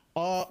he?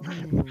 Oh,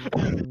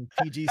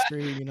 PG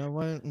stream. You know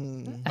what?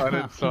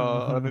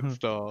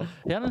 Uninstall.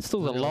 He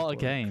uninstalls a Real lot of quick.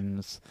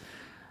 games.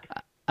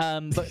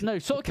 But no,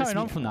 sort of carrying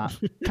on from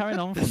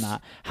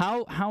that.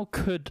 How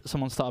could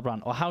someone start a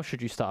brand, or how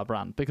should you start a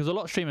brand? Because a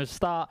lot of streamers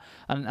start,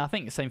 and I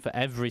think the same for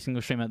every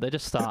single streamer. They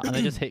just start and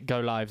they just hit go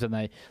lives, and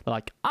they're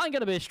like, I'm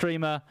gonna be a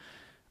streamer.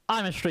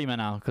 I'm a streamer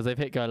now because they've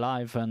hit go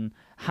live. And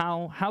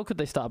how could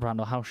they start a brand,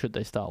 or how should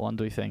they start one?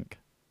 Do you think?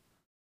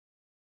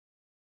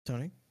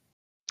 Tony?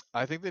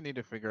 I think they need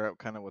to figure out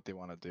kind of what they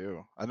want to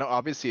do. I know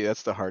obviously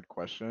that's the hard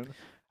question.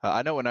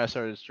 I know when I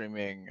started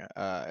streaming,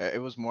 it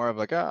was more of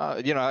like,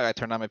 I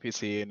turned on my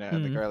PC and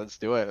like, all right, let's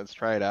do it, let's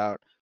try it out.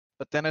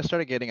 But then I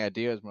started getting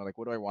ideas more like,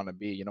 what do I want to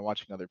be? You know,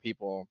 watching other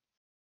people.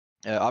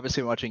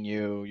 Obviously, watching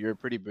you're a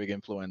pretty big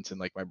influence in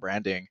like my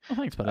branding. Oh,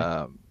 thanks,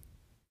 buddy.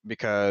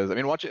 Because I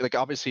mean, watching like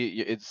obviously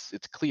it's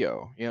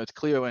Cleo. You know, it's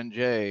Cleo and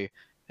Jay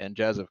and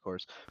Jazz, of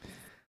course.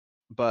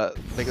 But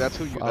like that's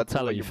who you. That's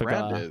what your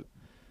brand is.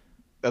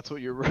 That's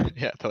what your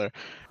tell her.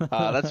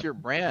 That's your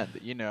brand,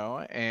 you know,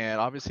 and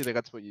obviously like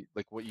that's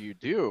what you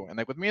do. And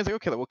like with me, it's like,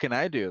 okay, like, what can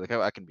I do? Like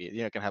I can be,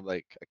 you know, I can have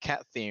like a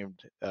cat themed.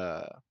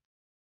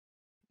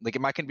 Like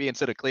it can be,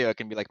 instead of Cleo, it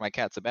can be like my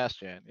cat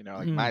Sebastian, you know,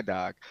 like my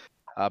dog.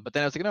 But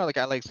then I was like, no, like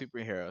I like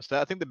superheroes. So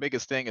I think the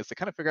biggest thing is to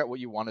kind of figure out what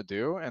you want to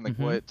do and like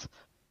what,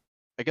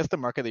 I guess, the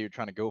market that you're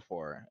trying to go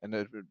for. And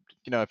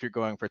you know, if you're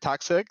going for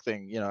toxic,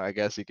 then you know, I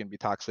guess you can be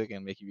toxic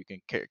and make you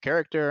can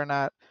character or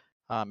not.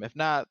 If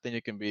not, then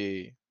you can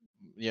be,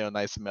 you know,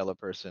 nice mellow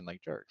person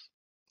like Jerks.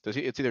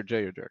 It's either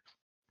Jay or Jerks.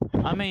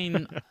 I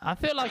mean, I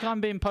feel like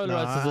I'm being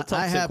polarized as a toxic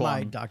I have one.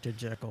 my Dr.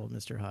 Jekyll,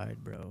 Mr. Hyde,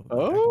 bro.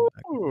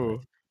 Oh.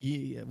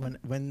 Yeah,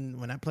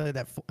 when I played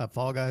that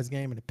Fall Guys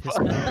game and it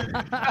pissed me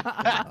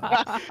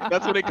off.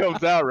 That's when it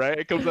comes out, right?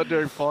 It comes out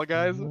during Fall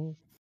Guys.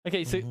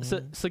 Okay,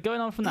 so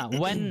going on from that,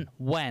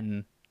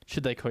 when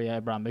should they create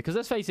a brand? Because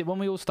let's face it, when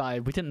we all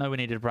started, we didn't know we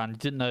needed a brand. You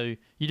didn't know,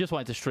 you just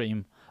wanted to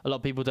stream. A lot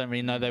of people don't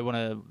really know they want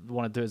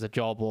to do it as a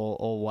job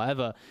or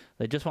whatever.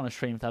 They just want to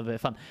stream to have a bit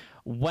of fun.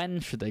 When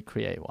should they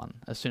create one?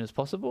 As soon as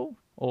possible,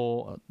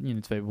 or you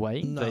need to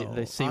wait? No,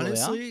 they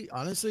see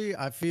honestly,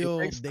 I feel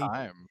it takes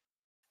time.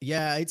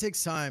 Yeah, it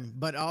takes time.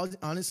 But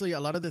honestly, a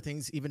lot of the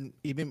things, even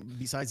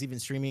besides even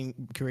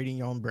streaming, creating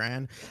your own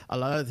brand, a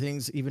lot of the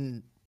things,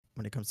 even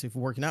when it comes to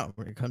working out,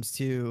 when it comes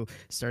to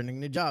starting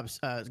new jobs,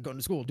 going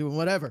to school, doing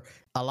whatever,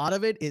 a lot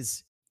of it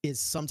is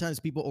sometimes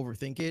people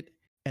overthink it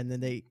and then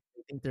they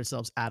think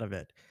themselves out of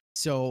it.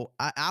 So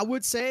I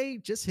would say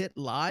just hit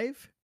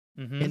live,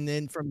 and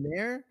then from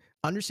there,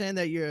 understand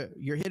that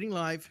you're hitting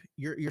live,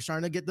 you're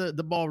starting to get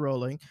the ball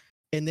rolling,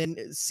 and then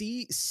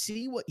see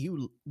what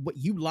you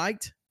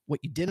liked, what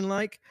you didn't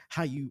like,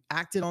 how you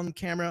acted on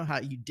camera, how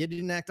you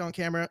didn't act on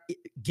camera.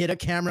 Get a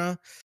camera,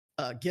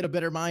 get a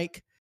better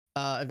mic.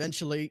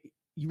 Eventually,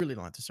 you really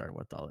don't have to start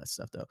with all that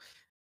stuff though.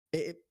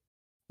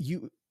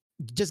 You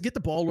just get the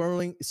ball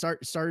rolling,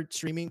 start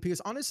streaming,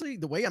 because honestly,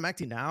 the way I'm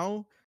acting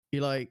now,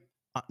 you're like,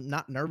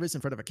 not nervous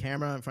in front of a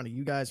camera, in front of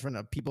you guys, in front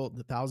of people,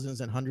 the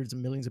thousands and hundreds of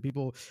millions of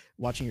people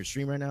watching your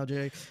stream right now,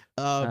 Jay?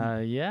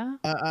 Yeah.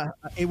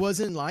 It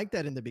wasn't like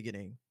that in the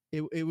beginning.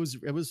 It was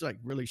like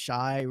really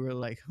shy. We are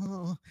like,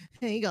 oh,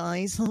 hey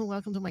guys, oh,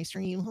 welcome to my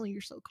stream. Oh,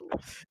 you're so cool.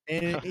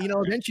 And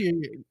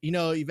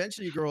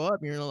eventually you grow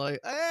up and you're like,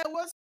 hey,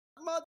 what's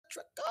up, mother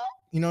trucker?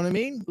 You know what I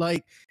mean?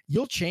 Like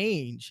you'll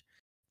change,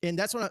 and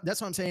that's what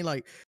I'm saying.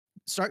 Like,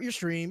 start your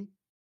stream,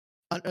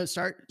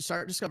 start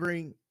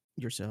discovering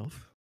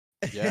yourself.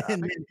 Yeah,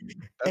 and that's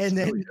then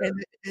really good.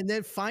 and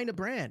then find a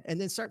brand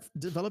and then start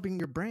developing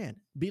your brand.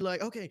 Be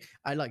like, okay,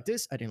 I like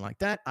this, I didn't like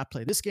that, I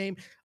play this game,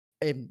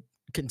 and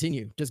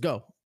continue. Just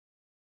go.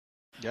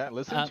 Yeah,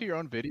 listen to your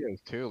own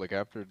videos too, like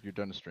after you're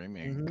done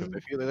streaming. Because Mhm.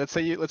 if you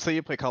let's say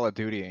you play Call of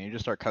Duty and you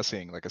just start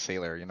cussing like a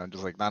sailor,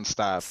 just like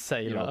nonstop,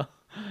 Sailor.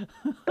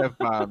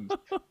 F-bombs,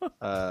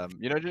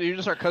 you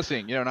just start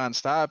cussing,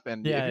 nonstop.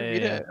 And Yeah, if you yeah,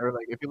 read yeah. it or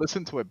like if you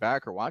listen to it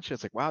back or watch it,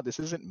 it's like, wow, this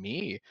isn't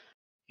me,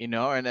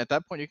 And at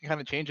that point, you can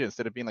kind of change it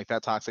instead of being like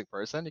that toxic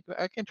person.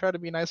 I can try to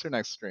be nicer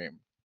next stream,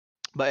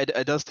 but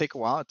it does take a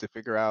while to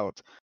figure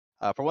out.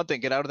 For one thing,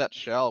 get out of that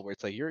shell where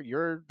it's like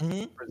you're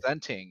Mhm.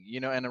 presenting,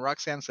 and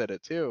Roxanne said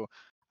it too.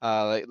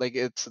 Like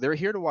they're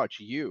here to watch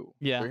you.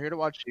 Yeah. They're here to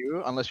watch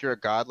you unless you're a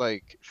god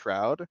like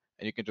Shroud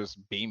and you can just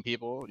beam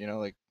people,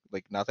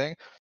 like nothing.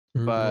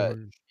 But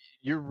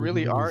you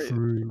really are.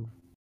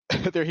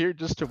 They're here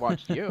just to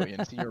watch you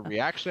and see your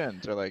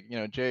reactions, or like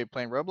Jay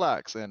playing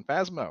Roblox and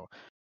Phasmo.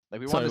 Like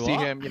we want to see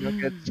what? him,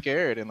 get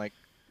scared and like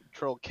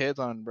troll kids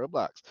on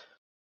Roblox.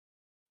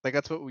 Like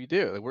that's what we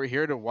do. Like, we're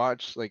here to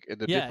watch like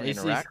the different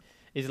interactions.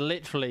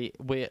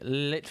 We're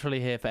literally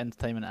here for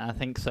entertainment, and I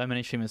think so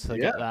many streamers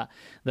forget that.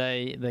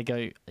 They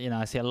go,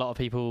 I see a lot of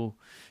people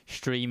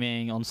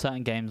streaming on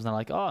certain games and they're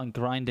like, oh, I'm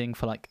grinding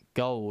for like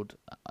gold.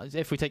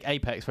 If we take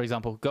Apex for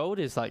example, gold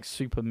is like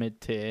super mid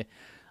tier.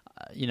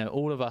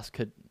 All of us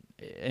could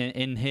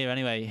in here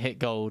anyway hit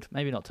gold.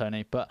 Maybe not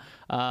Tony, but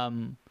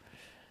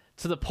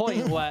to the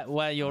point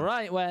where you're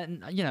right, where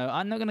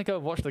I'm not gonna go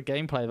watch the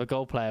gameplay of a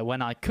gold player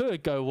when I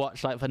could go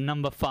watch like the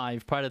number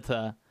 5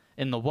 Predator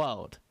in the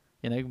world,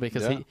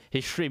 because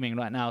he's streaming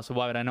right now. So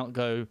why would I not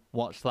go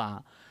watch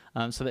that?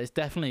 So it's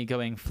definitely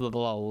going for the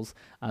lols,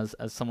 as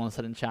someone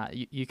said in chat.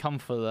 You come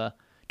for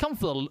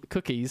the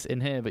cookies in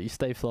here, but you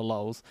stay for the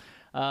lols.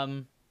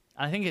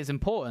 I think it's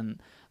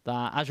important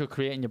that as you're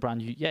creating your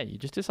brand, you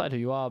just decide who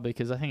you are,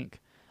 because I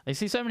think I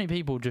see so many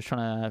people just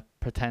trying to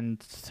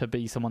pretend to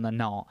be someone they're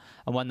not,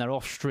 and when they're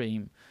off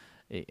stream,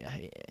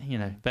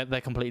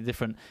 they're completely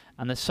different.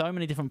 And there's so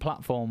many different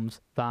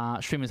platforms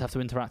that streamers have to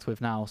interact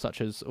with now,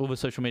 such as all the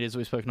social medias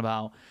we've spoken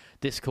about,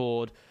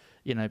 Discord,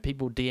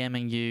 people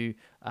DMing you,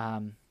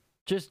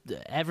 just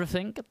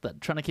everything.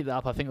 Trying to keep that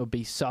up, I think, would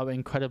be so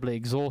incredibly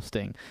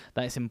exhausting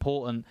that it's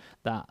important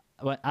that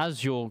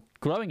as you're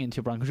growing into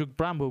your brand, because your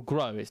brand will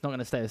grow, it's not going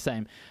to stay the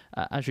same.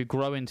 As you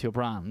grow into your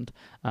brand,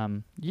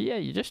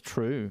 you're just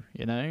true,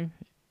 I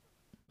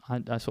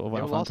sort of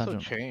went It off will on a also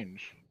tangent.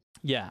 change.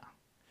 Yeah.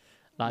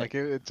 Like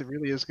it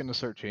really is going to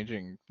start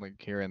changing, like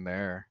here and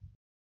there.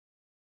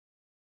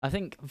 I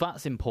think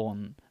that's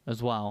important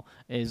as well,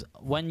 is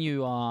when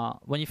you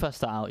first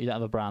start out, you don't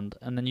have a brand,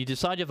 and then you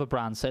decide you have a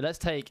brand. So let's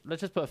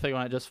just put a figure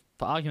on it, just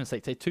for argument's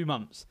sake, say 2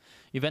 months.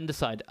 You then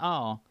decide,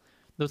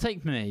 they'll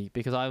take me,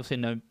 because I obviously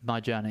know my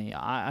journey.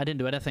 I didn't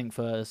do anything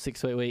for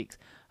 6 to 8 weeks.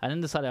 I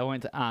then decided I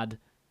wanted to add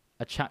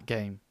a chat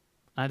game.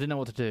 I didn't know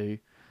what to do.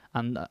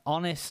 And the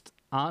honest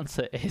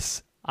answer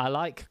is, I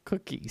like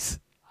cookies.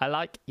 I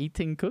like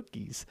eating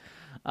cookies.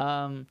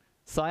 So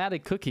I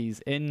added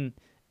cookies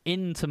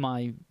into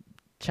my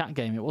chat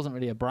game. It wasn't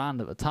really a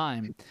brand at the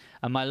time.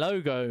 And my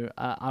logo,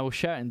 I will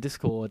share it in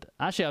Discord.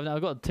 Actually,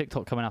 I've got a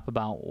TikTok coming up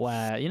about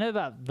where,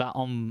 that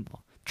on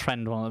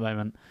trend one at the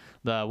moment,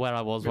 the where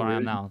I was, where I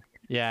am now.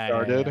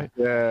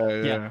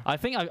 Yeah. I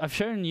think I've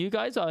shown you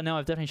guys. I know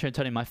I've definitely shown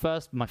Tony. My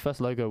first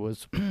logo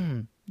was,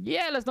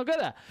 let's not go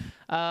there.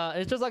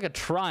 It's just like a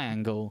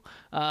triangle.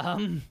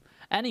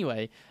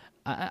 Anyway,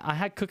 I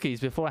had cookies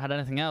before I had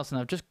anything else,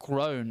 and I've just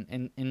grown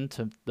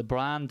into the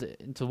brand,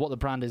 into what the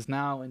brand is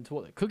now, into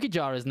what the cookie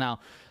jar is now.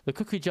 The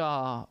cookie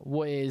jar,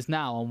 what it is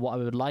now, and what I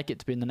would like it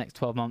to be in the next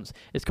 12 months,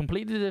 is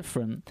completely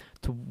different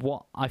to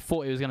what I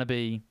thought it was going to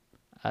be,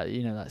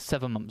 like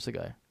 7 months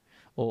ago.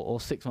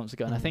 Or 6 months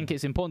ago. And I think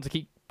it's important to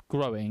keep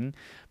growing,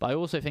 but I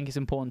also think it's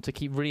important to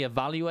keep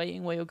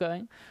reevaluating where you're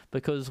going,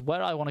 because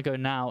where I want to go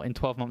now in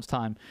 12 months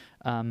time,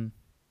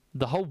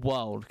 the whole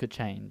world could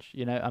change.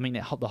 I mean,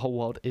 the whole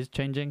world is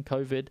changing,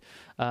 COVID.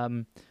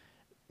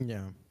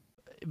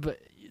 But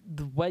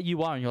where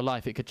you are in your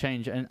life, it could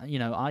change. And,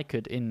 I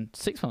could in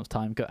 6 months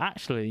time go,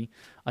 actually,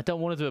 I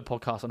don't want to do a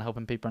podcast on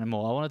helping people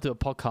anymore. I want to do a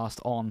podcast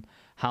on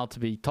how to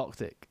be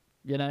toxic.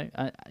 You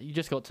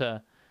just got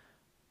to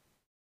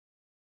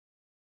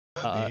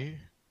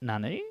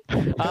Nanny.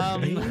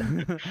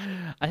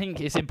 I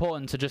think it's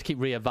important to just keep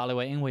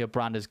reevaluating where your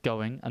brand is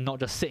going and not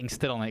just sitting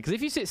still on it. Because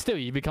if you sit still,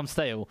 you become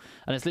stale.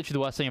 And it's literally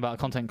the worst thing about a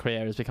content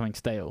creator is becoming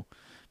stale,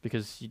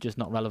 because you're just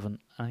not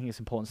relevant. I think it's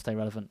important to stay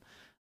relevant.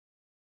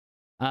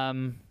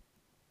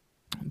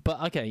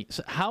 But okay,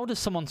 so how does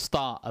someone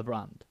start a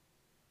brand?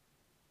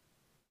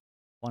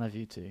 One of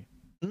you two.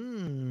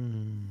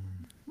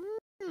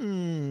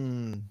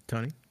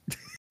 Tony.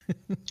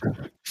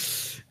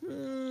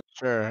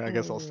 Sure, I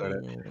guess I'll start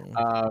it.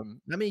 I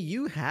mean,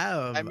 you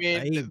have I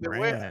mean, a the way,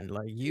 brand.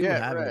 Like you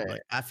yeah, have it. right.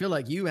 Like I feel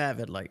like you have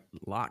it like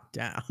locked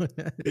down.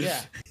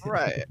 Yeah.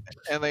 Right,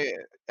 and like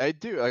I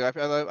do, like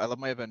I love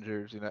my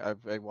Avengers. You know,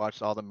 I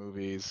watched all the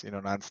movies, you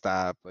know,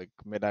 nonstop, like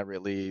midnight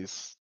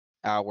release,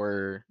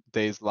 hour,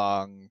 days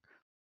long,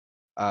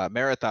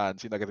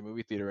 marathons. You know, like at the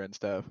movie theater and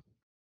stuff.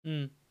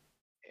 Mm.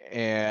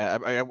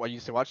 And I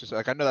used to watch this.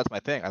 Like I know that's my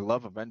thing. I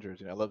love Avengers.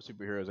 You know, I love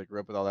superheroes. I grew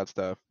up with all that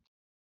stuff.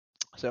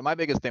 So my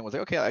biggest thing was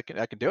like, okay, I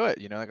can do it.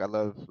 You know, like I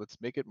love. Let's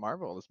make it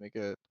Marvel. Let's make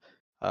it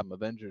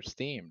Avengers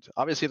themed.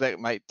 Obviously, that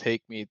might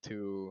take me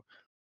to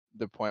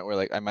the point where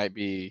like I might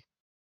get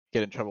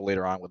in trouble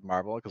later on with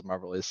Marvel because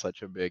Marvel is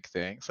such a big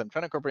thing. So I'm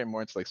trying to incorporate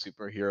more into like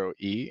superhero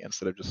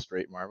instead of just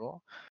straight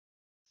Marvel.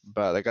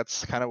 But like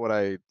that's kind of what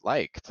I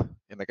liked,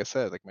 and like I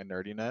said, like my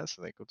nerdiness,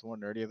 like it's more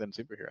nerdier than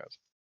superheroes.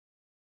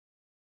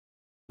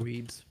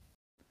 Weebs.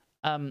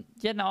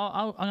 Yeah, no,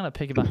 I'm gonna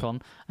piggyback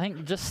on. I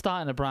think just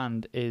starting a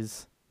brand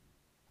is,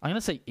 I'm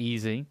gonna say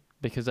easy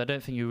because I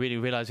don't think you really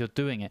realize you're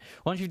doing it.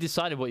 Once you've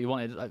decided what you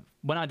wanted, like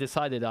when I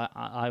decided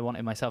I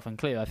wanted myself and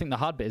Cleo, I think the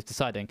hard bit is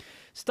deciding.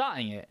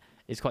 Starting it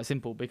is quite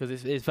simple because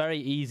it's very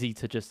easy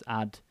to just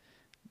add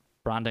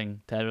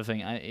branding to everything.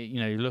 You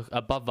know, you look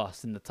above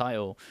us in the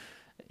title.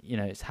 You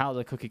know, it's how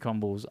the cookie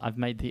crumbles. I've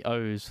made the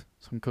O's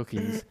some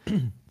cookies,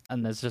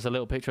 and there's just a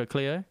little picture of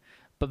Cleo.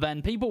 But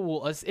then people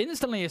will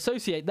instantly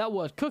associate that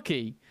word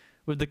cookie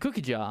with the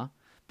cookie jar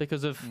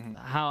because of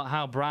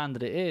how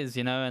branded it is,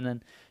 you know. And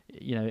then,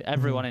 you know,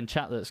 everyone in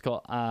chat that's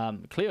got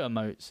Cleo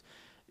emotes,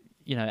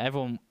 you know,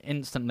 everyone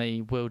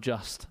instantly will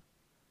just,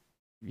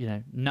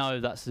 you know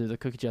that's the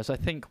cookie jar. So I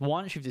think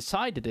once you've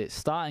decided it,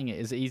 starting it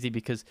is easy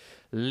because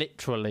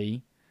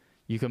literally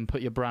you can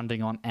put your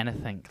branding on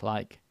anything.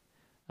 Like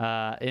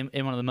in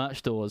one of the merch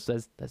stores,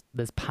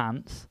 there's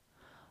pants.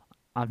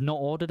 I've not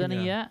ordered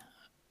any yet.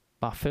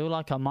 But I feel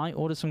like I might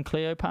order some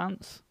Cleo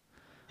pants.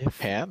 Yeah,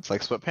 pants?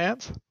 Like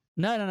sweatpants?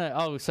 No.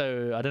 Oh,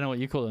 so I don't know what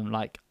you call them,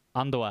 like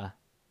underwear.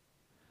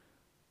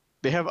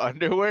 They have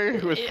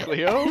underwear with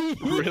Cleo?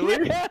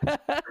 Really?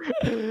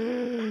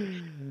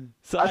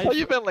 So I thought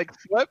you meant like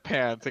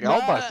sweatpants. Like, I'll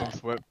buy some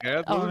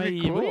sweatpants. That would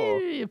be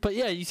cool. But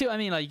yeah, you see what I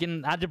mean? Like you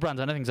can add your brand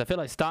to anything. So I feel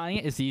like starting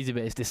it is the easy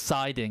bit. It's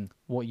deciding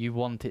what you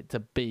want it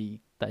to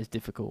be that is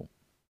difficult.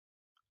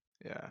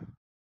 Yeah.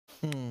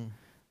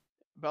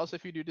 But also,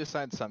 if you do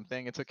decide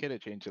something, it's okay to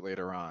change it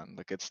later on.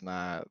 Like, it's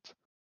not,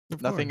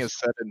 nothing is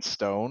set in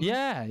stone.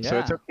 Yeah. So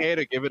it's okay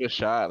to give it a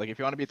shot. Like, if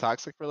you want to be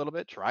toxic for a little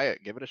bit, try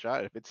it. Give it a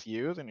shot. If it's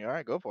you, then you're all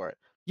right, go for it.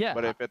 Yeah.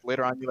 But if it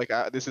later on you're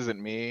like, this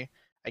isn't me,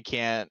 I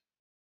can't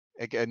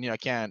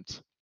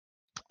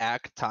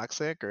act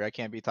toxic or I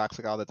can't be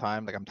toxic all the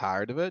time. Like, I'm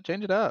tired of it.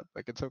 Change it up.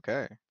 Like, it's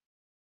okay.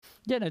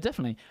 Yeah, no,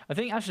 definitely. I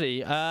think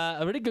actually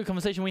a really good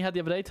conversation we had the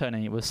other day,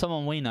 Tony, was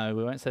someone we know.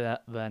 We won't say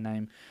their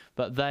name,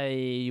 but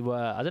they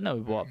were, I don't know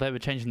what, they were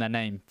changing their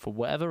name for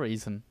whatever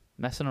reason,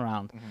 messing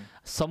around.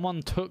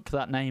 Someone took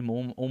that name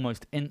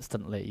almost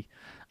instantly,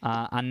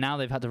 and now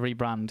they've had to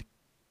rebrand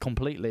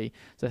completely.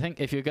 So I think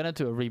if you're going to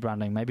do a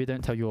rebranding, maybe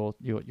don't tell your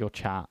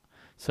chat.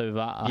 So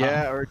that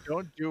yeah, or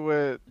don't do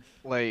it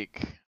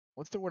like,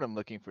 what's the word I'm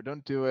looking for?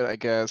 Don't do it, I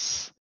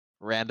guess,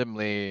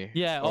 randomly.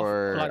 Yeah,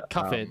 or like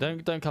cuff it.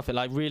 Don't cuff it.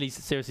 Like really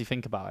seriously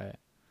think about it.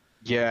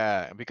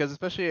 Yeah, because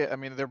especially, I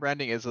mean, their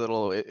branding is a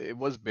little. It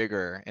was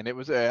bigger, and it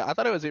was. I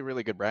thought it was a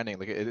really good branding.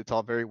 Like it's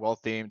all very well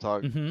themed,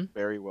 all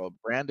very well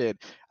branded,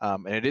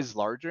 and it is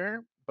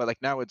larger. But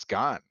like now it's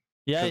gone.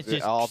 Yeah, it's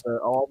just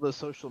all the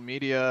social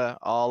media,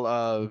 all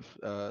of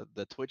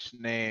the Twitch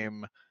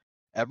name,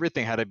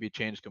 everything had to be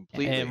changed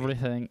completely.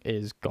 Everything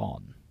is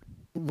gone.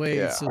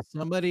 Wait, so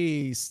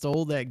somebody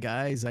stole that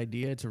guy's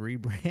idea to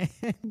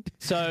rebrand?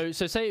 So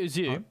say it was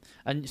you,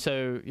 and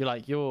so you're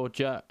like, you're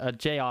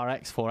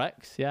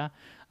JRX4X, yeah?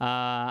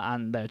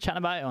 And they're chatting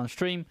about it on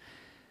stream,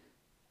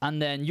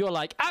 and then you're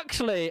like,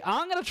 actually,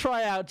 I'm going to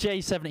try out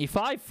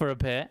J75 for a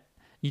bit.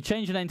 You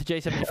change your name to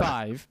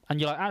J75, and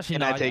you're like, actually,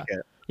 no, I take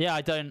it. Yeah,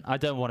 I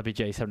don't want to be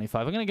J75.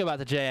 I'm going to go back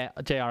to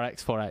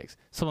JRX4X.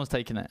 Someone's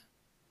taking it.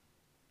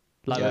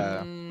 Like,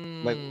 yeah.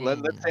 Like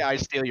let's say I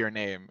steal your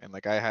name and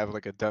like I have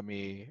like a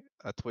dummy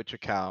Twitch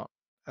account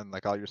and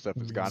like all your stuff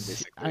is gone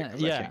basically. I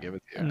can't give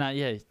it to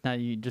you. No,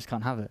 you just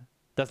can't have it.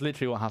 That's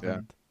literally what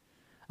happened.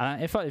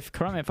 And if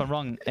correct me if I'm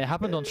wrong, it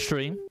happened on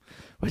stream,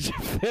 which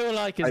I feel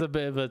like is a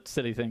bit of a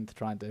silly thing to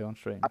try and do on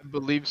stream. I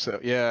believe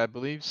so. Yeah, I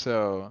believe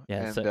so.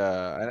 Yeah,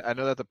 and I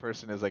know that the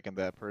person is like in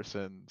that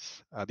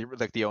person's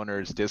the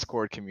owner's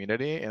Discord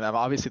community, and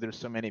obviously there's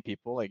so many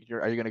people. Like,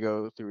 are you gonna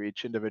go through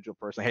each individual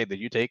person? Hey, did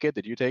you take it?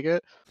 Did you take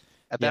it?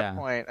 At that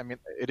point, I mean,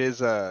 it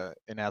is an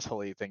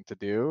assholey thing to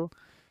do,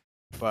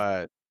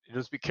 but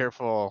just be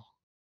careful.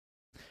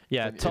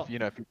 Yeah, if you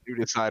do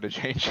decide to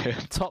change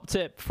it. Top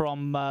tip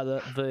from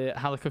the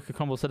How the Cookie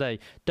Crumbles today: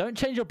 don't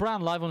change your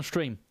brand live on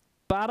stream.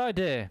 Bad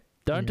idea.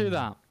 Don't do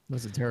that.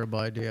 That's a terrible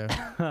idea.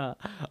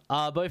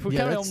 But if we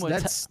Yeah, carry on that's, with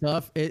that's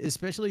stuff.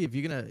 Especially if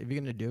you're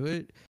gonna do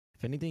it.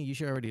 If anything, you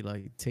should already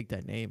like take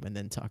that name and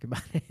then talk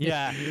about it.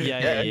 yeah,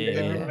 Yeah,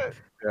 yeah.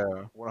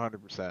 yeah,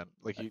 100%.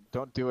 Like you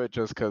don't do it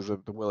just because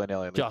of the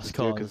willy-nilly. Like Just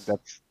do it because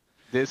cause.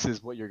 this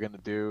is what you're gonna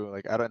do.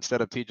 Like I don't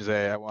instead of TJ's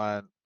I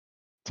want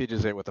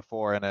TJ's with a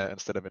 4 in it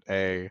instead of an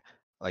A.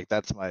 Like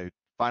that's my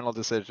final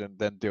decision.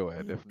 Then do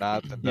it. If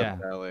not, then Yeah.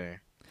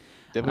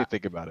 definitely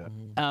think about it.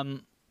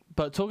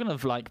 But talking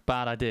of like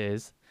bad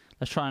ideas,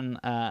 let's try and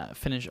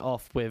finish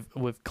off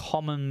with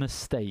common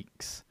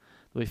mistakes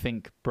that we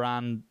think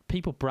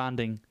people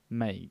branding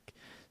make.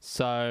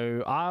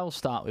 So I'll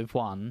start with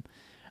one.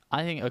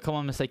 I think a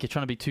common mistake is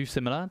trying to be too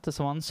similar to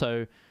someone.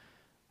 So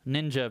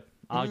Ninja,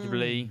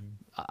 arguably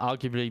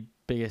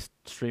biggest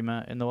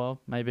streamer in the world.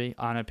 Maybe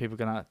I know people are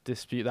gonna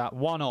dispute that.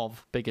 One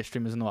of biggest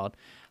streamers in the world.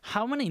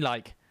 How many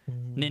like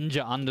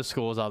Ninja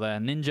underscores are there?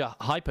 Ninja,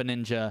 Hyper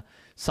Ninja,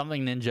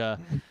 something Ninja,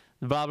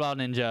 blah blah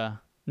Ninja,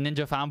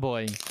 Ninja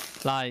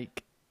Fanboy.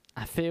 Like,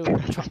 I feel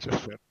trying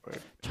to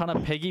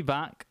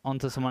piggyback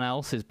onto someone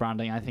else's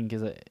branding, I think,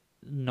 is a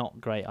not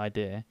great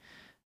idea.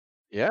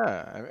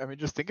 Yeah, I mean,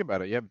 just think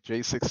about it. You have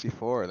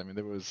J64. I mean,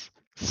 there was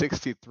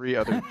 63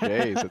 other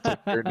J's that took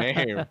your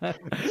name.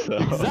 So.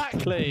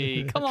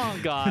 Exactly. Come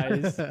on,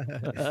 guys.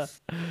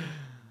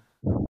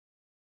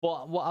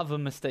 What other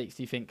mistakes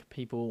do you think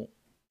people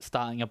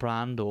starting a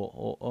brand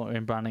or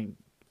in branding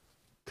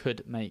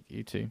could make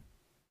you to?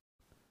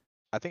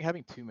 I think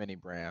having too many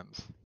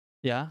brands.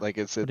 Yeah. Like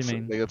it's What do you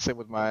mean? like let's say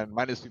with mine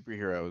is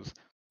superheroes,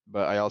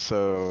 but I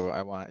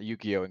want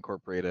Yu-Gi-Oh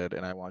Incorporated,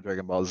 and I want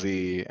Dragon Ball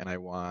Z, and I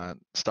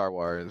want Star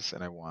Wars,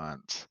 and I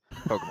want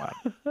Pokemon.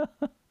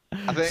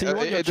 I think So you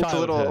want your it's a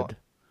little. childhood.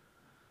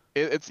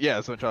 It's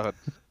my childhood.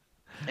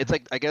 It's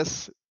like I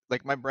guess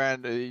like my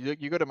brand.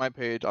 You go to my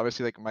page.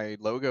 Obviously, like my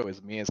logo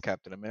is me as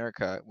Captain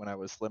America when I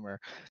was slimmer.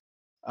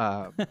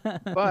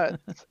 But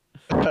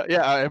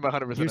yeah, I am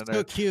 100% You're in so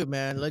it. cute,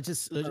 man. I'm gonna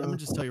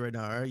just tell you right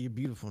now. All right, you're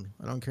beautiful.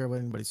 I don't care what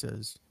anybody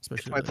says,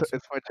 especially ladies.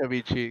 It's my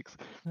chubby cheeks.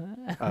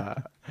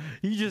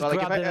 You just but,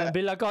 like, grab it and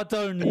be like, "Oh,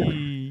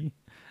 Tony."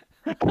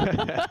 now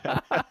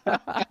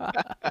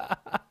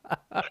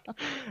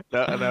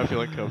I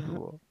feel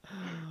uncomfortable.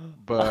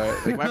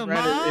 But like my brand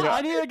Mom, is,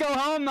 I need to go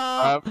home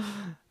now.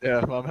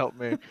 yeah, mom, help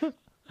me.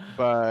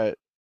 But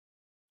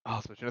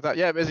switching with that.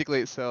 Yeah,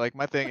 basically. So like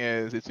my thing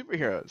is it's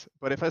superheroes.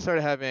 But if I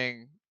started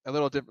having a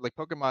little different, like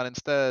Pokemon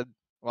instead.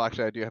 Well,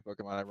 actually, I do have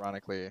Pokemon.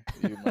 Ironically,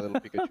 my little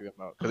Pikachu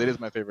emote because it is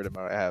my favorite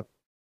emote I have.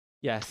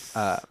 Yes.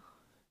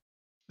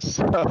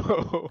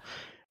 So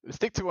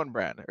stick to one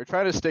brand or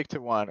try to stick to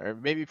one, or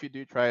maybe if you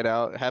do try it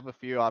out, have a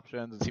few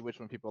options and see which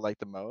one people like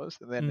the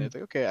most. And then it's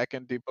like, okay, I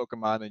can do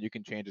Pokemon and you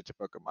can change it to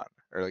Pokemon,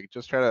 or like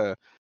just try to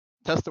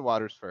test the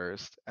waters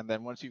first. And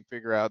then once you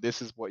figure out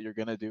this is what you're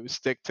going to do,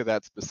 stick to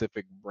that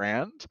specific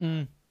brand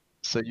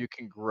so you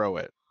can grow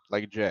it.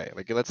 Like Jay,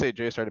 like let's say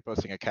Jay started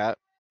posting a cat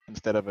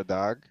instead of a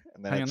dog,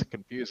 and then it's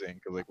confusing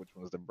because like which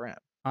one was the brand?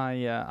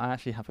 I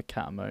actually have a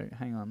cat emote.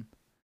 Hang on.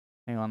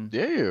 Do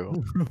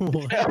you?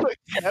 You have a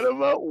cat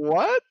emote?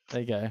 What?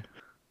 There you go.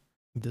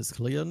 Does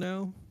Cleo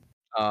know?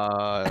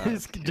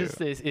 It's just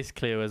it's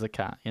Cleo as a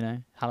cat, you know.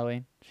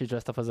 Halloween. She's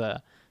dressed up as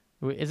a.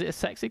 Is it a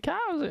sexy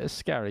cat or is it a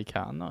scary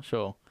cat? I'm not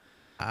sure.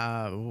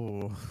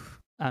 Ooh.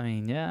 I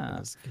mean,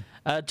 yeah.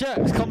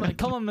 Jerks,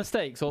 common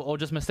mistakes or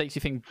just mistakes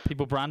you think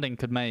people branding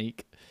could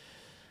make.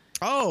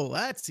 Oh,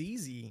 that's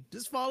easy.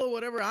 Just follow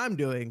whatever I'm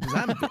doing because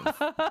I'm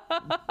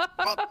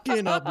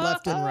fucking up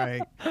left and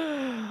right.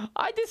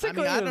 I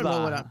disagree. I don't with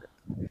know that.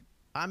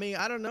 what I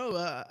don't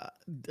know.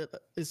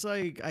 It's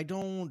like I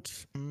don't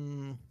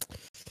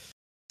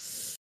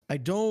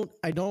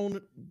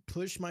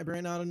push my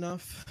brand out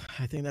enough.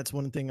 I think that's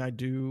one thing I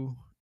do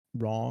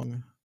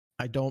wrong.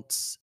 It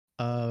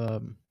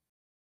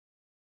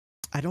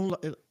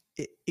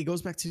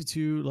goes back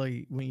to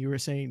like when you were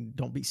saying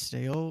don't be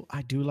stale.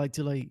 I do like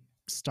to like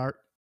start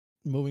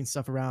moving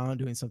stuff around,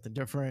 doing something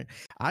different.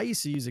 I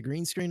used to use a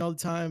green screen all the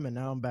time, and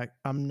now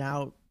I'm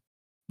now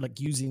like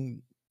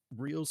using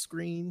real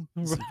screen.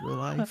 This is real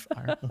life.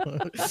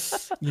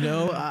 You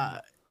know,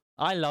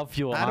 I love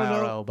your I don't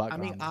IRL know.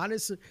 background. I mean,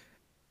 honestly,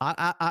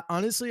 I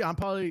honestly, I'm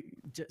probably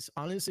just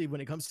honestly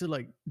when it comes to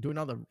like doing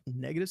all the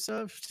negative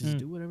stuff, just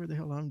do whatever the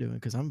hell I'm doing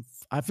because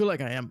I feel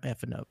like I am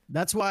effing up.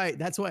 That's why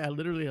I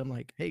literally I'm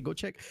like, hey,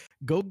 what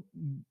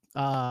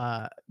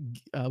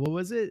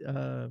was it?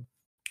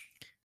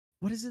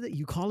 What is it that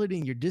you call it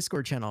in your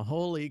Discord channel?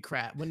 Holy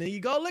crap! When you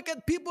go look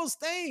at people's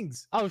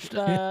things. Oh,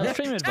 stream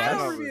advice.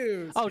 Channel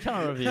reviews. Oh,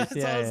 channel reviews. So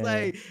Yeah, I was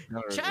like,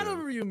 channel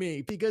reviews. review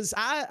me because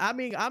I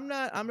mean I'm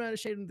not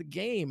ashamed of the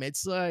game.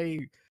 It's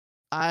like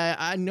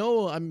I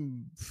know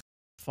I'm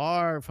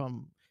far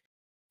from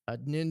a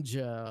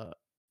ninja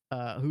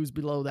who's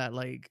below that.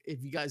 Like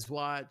if you guys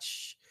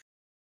watch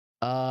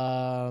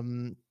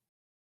freaking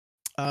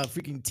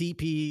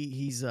TP,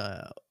 he's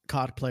a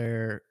COD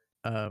player.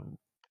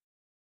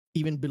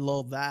 Even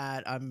below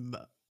that, I'm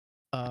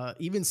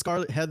even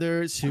Scarlet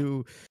Heathers,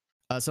 who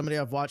somebody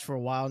I've watched for a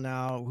while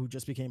now, who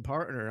just became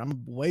partner.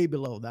 I'm way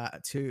below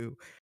that too.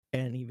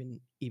 and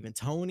even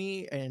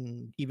Tony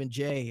and even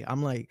Jay.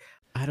 I'm like,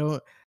 I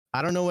don't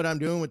know what I'm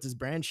doing with this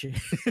brand shit.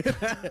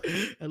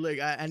 And like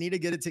I need to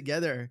get it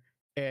together.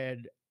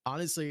 And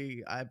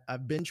honestly,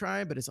 I've been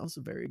trying, but it's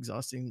also very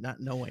exhausting not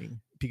knowing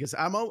because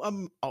I'm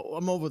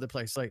over the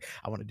place. Like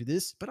I want to do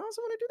this, but I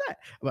also want to do that.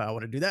 But I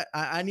want to do that.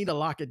 I need to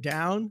lock it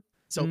down.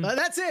 So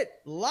that's it.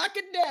 Lock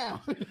it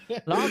down.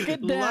 Lock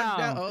it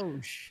down. Oh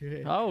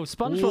shit. Oh,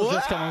 SpongeBob's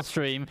just come on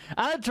stream.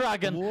 And a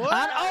dragon.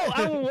 What?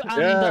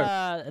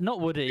 And not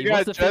Woody. We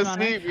What's got the female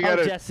name? Jesse, we got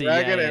a Jesse.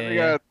 dragon, Yeah, and we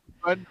yeah,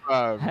 got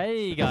SpongeBob. yeah.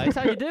 Hey guys,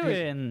 how you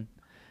doing?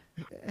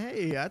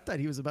 Hey, I thought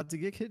he was about to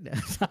get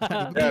kidnapped. What?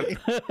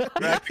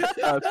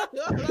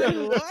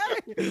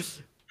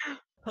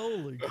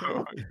 Holy Oh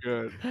crap.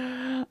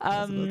 my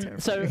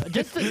god. So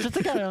just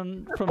to carry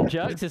on from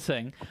Jerks'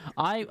 thing,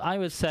 I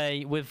would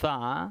say with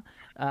that,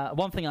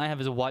 one thing I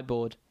have is a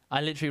whiteboard.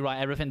 I literally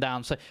write everything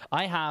down. So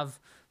I have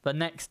the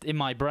next in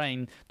my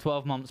brain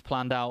 12 months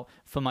planned out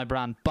for my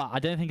brand, but I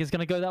don't think it's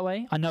going to go that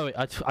way. I know it.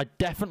 I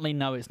definitely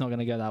know it's not going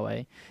to go that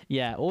way.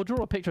 Yeah, or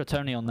draw a picture of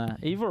Tony on there,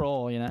 either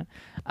or, you know.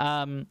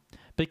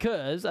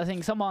 Because I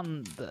think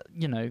someone,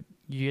 you know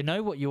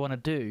what you want to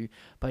do,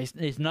 but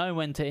it's know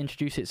when to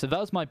introduce it. So that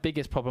was my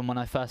biggest problem when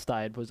I first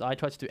started, was I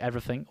tried to do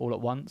everything all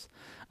at once,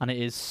 and it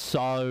is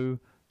so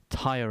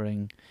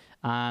tiring.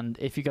 And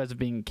if you guys have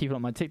been keeping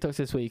up my TikToks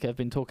this week, I've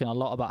been talking a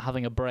lot about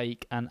having a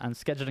break and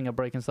scheduling a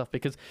break and stuff,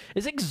 because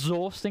it's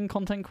exhausting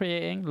content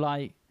creating.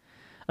 Like,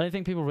 I don't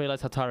think people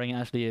realize how tiring it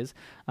actually is.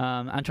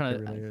 And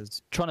trying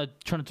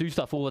to do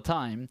stuff all the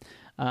time.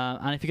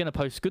 And if you're going to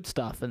post good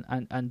stuff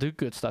and do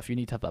good stuff, you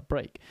need to have that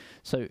break.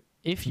 So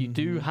if you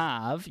do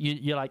have,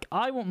 you're like,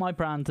 I want my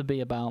brand to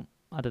be about,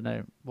 I don't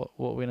know, what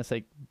we're going to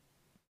say,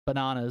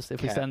 bananas.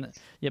 If we send,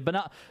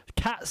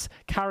 cats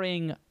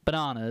carrying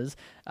bananas.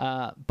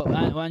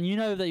 But when you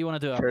know that you want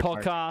to do a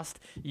podcast,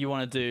 you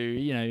want to do,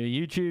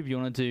 YouTube, you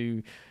want to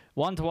do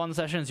one-to-one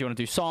sessions, you want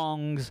to do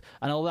songs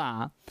and all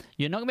that,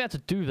 you're not going to be able to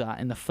do that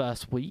in the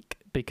first week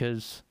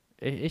because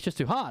it's just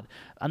too hard.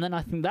 And then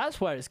I think that's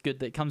where it's good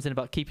that it comes in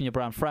about keeping your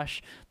brand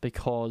fresh,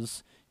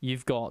 because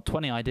you've got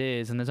 20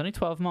 ideas and there's only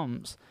 12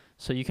 months,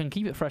 so you can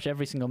keep it fresh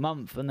every single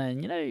month. And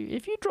then,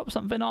 if you drop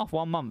something off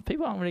 1 month,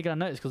 people aren't really going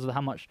to notice because of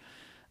how much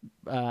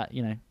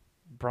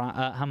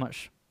how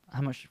much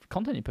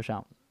content you push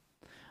out.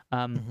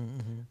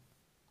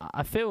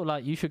 I feel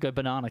like you should go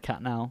Banana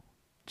Cat now,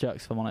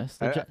 Jerks, if I'm honest.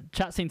 The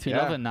chat seems to be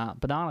loving that.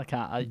 Banana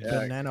Cat.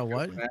 Banana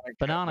what?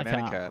 Banana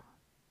cat.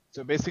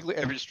 So basically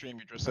every stream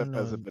you dress up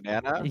as a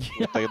banana with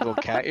like little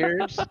cat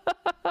ears,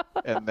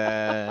 and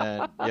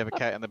then you have a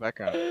cat in the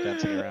background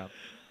dancing around.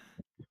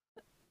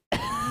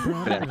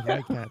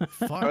 Like that.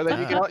 Fuck Or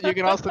then you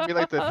can also be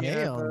like the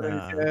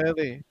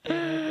jelly.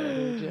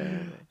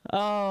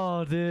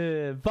 Oh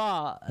dude,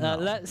 but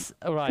let's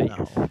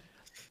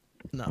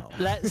No.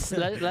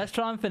 let's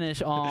try and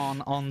finish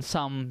on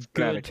some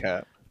good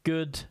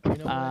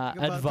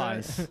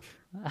advice.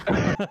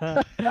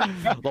 The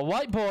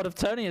whiteboard of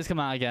Tony has come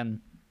out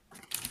again.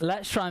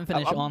 Let's try and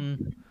finish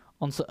on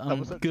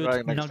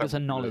good nuggets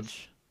of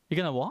knowledge. You're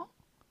gonna what?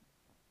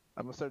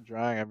 I'm gonna start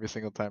drawing every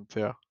single time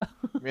too.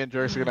 Me and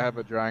Jerks are gonna have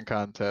a drawing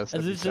contest.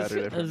 Is this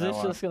Saturday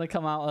just gonna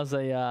come out as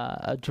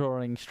a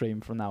drawing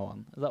stream from now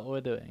on? Is that what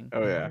we're doing?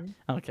 Oh yeah.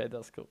 Okay,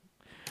 that's cool.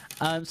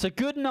 So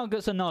good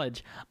nuggets of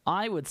knowledge.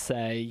 I would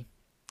say,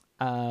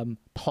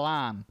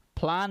 plan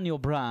your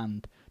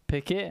brand,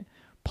 pick it,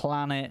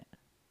 plan it,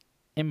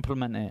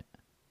 implement it,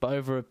 but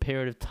over a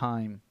period of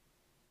time.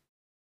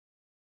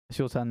 It's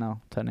your turn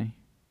now, Tony.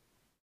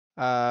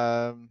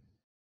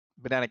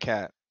 Banana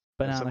cat.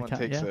 Banana if someone cat.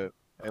 takes Yeah. it,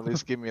 at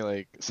least give me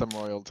like some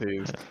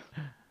royalties.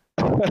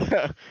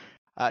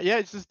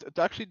 It's just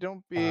actually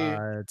don't be.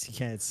 You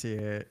can't see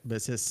it, but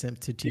it says simp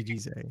to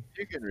TGZ.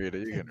 You can read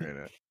it. You can read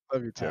it.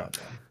 Love you too. Oh,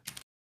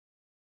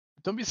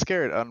 Don't be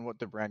scared on what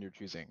the brand you're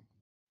choosing.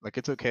 Like,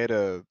 it's okay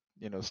to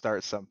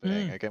start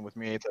something. Again, with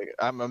me, it's like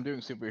I'm doing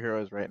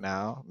superheroes right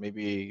now.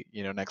 Maybe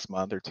next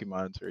month or 2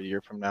 months or a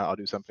year from now, I'll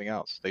do something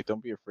else. Like,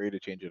 don't be afraid to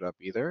change it up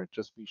either.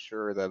 Just be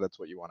sure that that's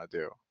what you want to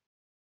do.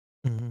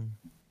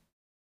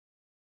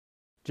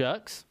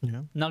 Jerks.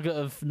 Yeah. Nugget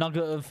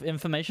of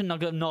information,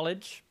 nugget of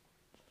knowledge.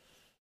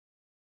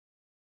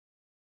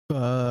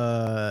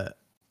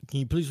 Can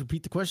you please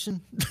repeat the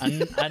question?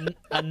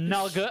 A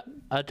nugget,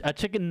 a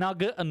chicken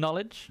nugget of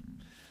knowledge,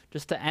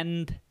 just to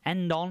end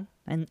on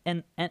and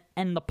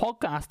the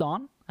podcast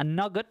on a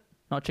nugget,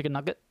 not chicken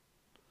nugget.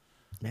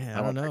 Man,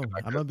 I don't know.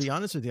 I'm gonna be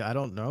honest with you. I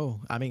don't know.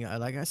 I mean,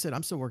 like I said,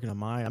 I'm still working on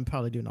mine. I'm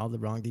probably doing all the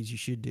wrong things you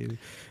should do.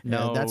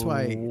 No, that's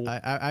why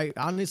I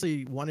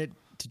honestly wanted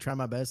to try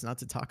my best not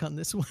to talk on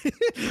this one.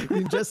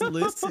 You just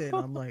listen.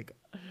 I'm like,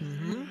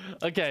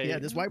 okay. Yeah,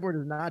 this whiteboard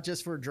is not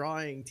just for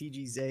drawing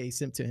TGZ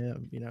simp to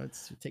him.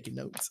 It's for taking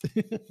notes.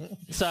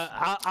 So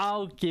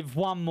I'll give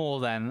one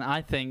more then.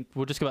 I think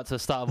we'll just go back to the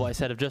start of what I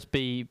said of just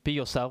be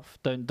yourself.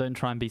 Don't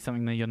try and be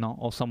something that you're not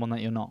or someone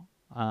that you're not.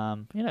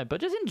 But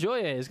just enjoy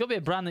it. It's got to be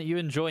a brand that you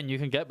enjoy and you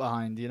can get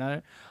behind,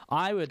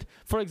 I would,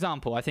 for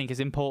example, I think it's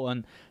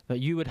important that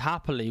you would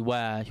happily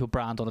wear your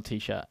brand on a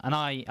t-shirt. And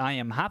I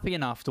am happy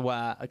enough to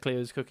wear a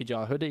Cleo's Cookie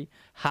Jar hoodie,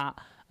 hat,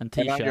 and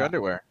t-shirt. And on your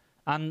underwear.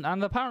 And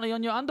apparently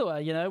on your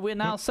underwear, we're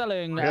now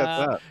selling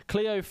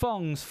Cleo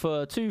thongs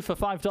for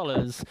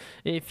 $5.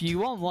 If you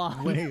want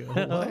one. Wait,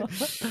 what?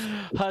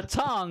 Her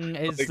tongue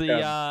is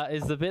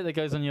the bit that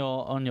goes on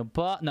your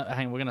butt. No,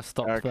 hang on, we're gonna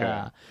stop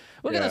there.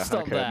 We're gonna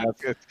stop there.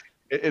 That's good.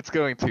 It's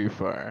going too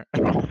far.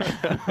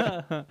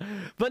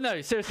 But no,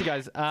 seriously,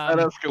 guys. That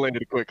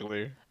escalated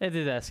quickly. It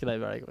did escalate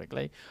very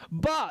quickly.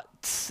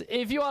 But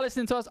if you are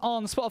listening to us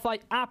on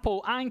Spotify,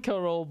 Apple, Anchor,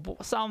 or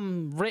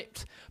some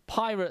ripped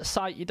pirate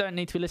site, you don't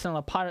need to be listening on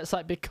a pirate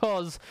site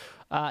because,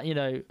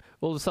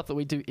 all the stuff that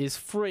we do is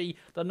free.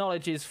 The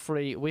knowledge is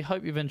free. We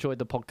hope you've enjoyed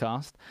the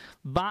podcast.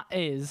 That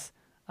is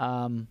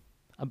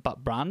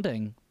about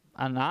branding.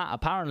 And that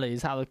apparently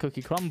is how the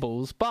cookie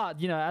crumbles. But,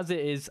 as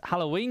it is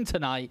Halloween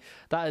tonight,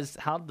 that is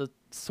how the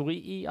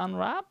sweetie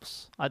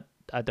unwraps? I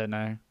don't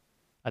know.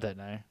 How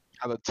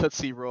the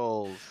Tootsie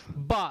rolls.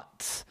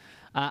 But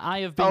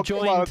I have been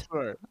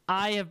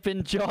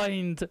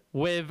joined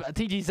with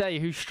TGZ,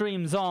 who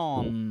streams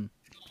on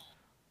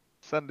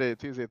Sunday,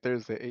 Tuesday,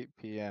 Thursday, 8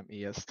 p.m.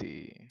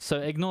 EST.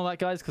 So ignore that,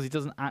 guys, because he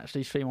doesn't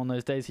actually stream on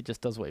those days. He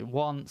just does what he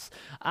wants.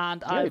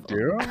 And I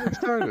do. He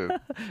started.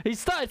 He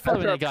started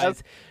following it,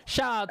 guys.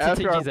 Shout out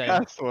to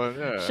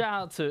TGZ. Shout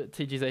out to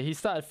TGZ. He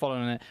started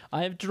following it.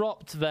 I have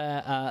dropped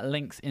their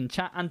links in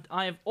chat, and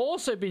I have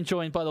also been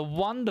joined by the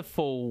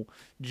wonderful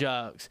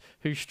Jerks,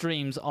 who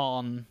streams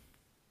on.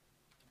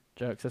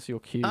 Jerks, that's your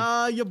cue.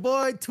 Your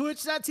boy,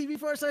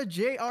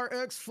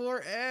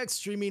 twitch.tv/JRX4X,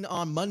 streaming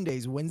on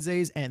Mondays,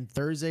 Wednesdays, and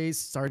Thursdays,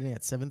 starting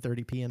at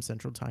 7:30 p.m.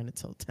 Central Time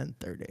until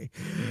 10:30.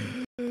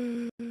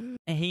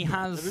 He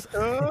has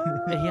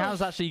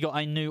actually got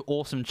a new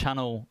awesome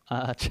channel,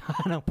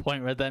 Channel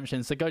Point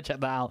Redemption. So go check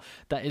that out.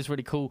 That is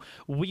really cool.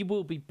 We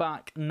will be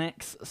back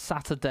next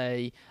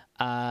Saturday,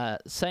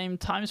 same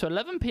time, so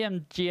 11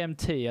 p.m.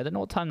 GMT. I don't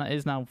know what time that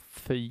is now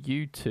for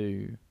you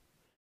two,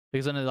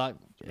 because I know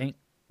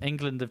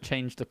England have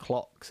changed the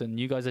clocks, and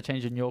you guys are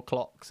changing your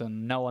clocks,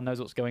 and no one knows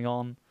what's going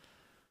on.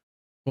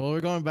 Well, we're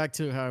going back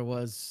to how it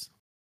was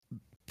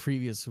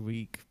previous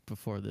week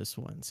before this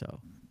one, so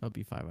that'll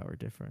be 5-hour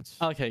difference.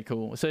 Okay,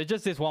 cool. So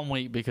just this 1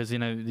 week because the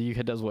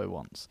UK does what it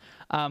wants.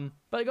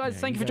 But guys,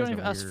 thank you for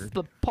joining us for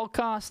the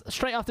podcast.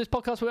 Straight after this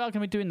podcast, we are going to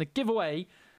be doing the giveaway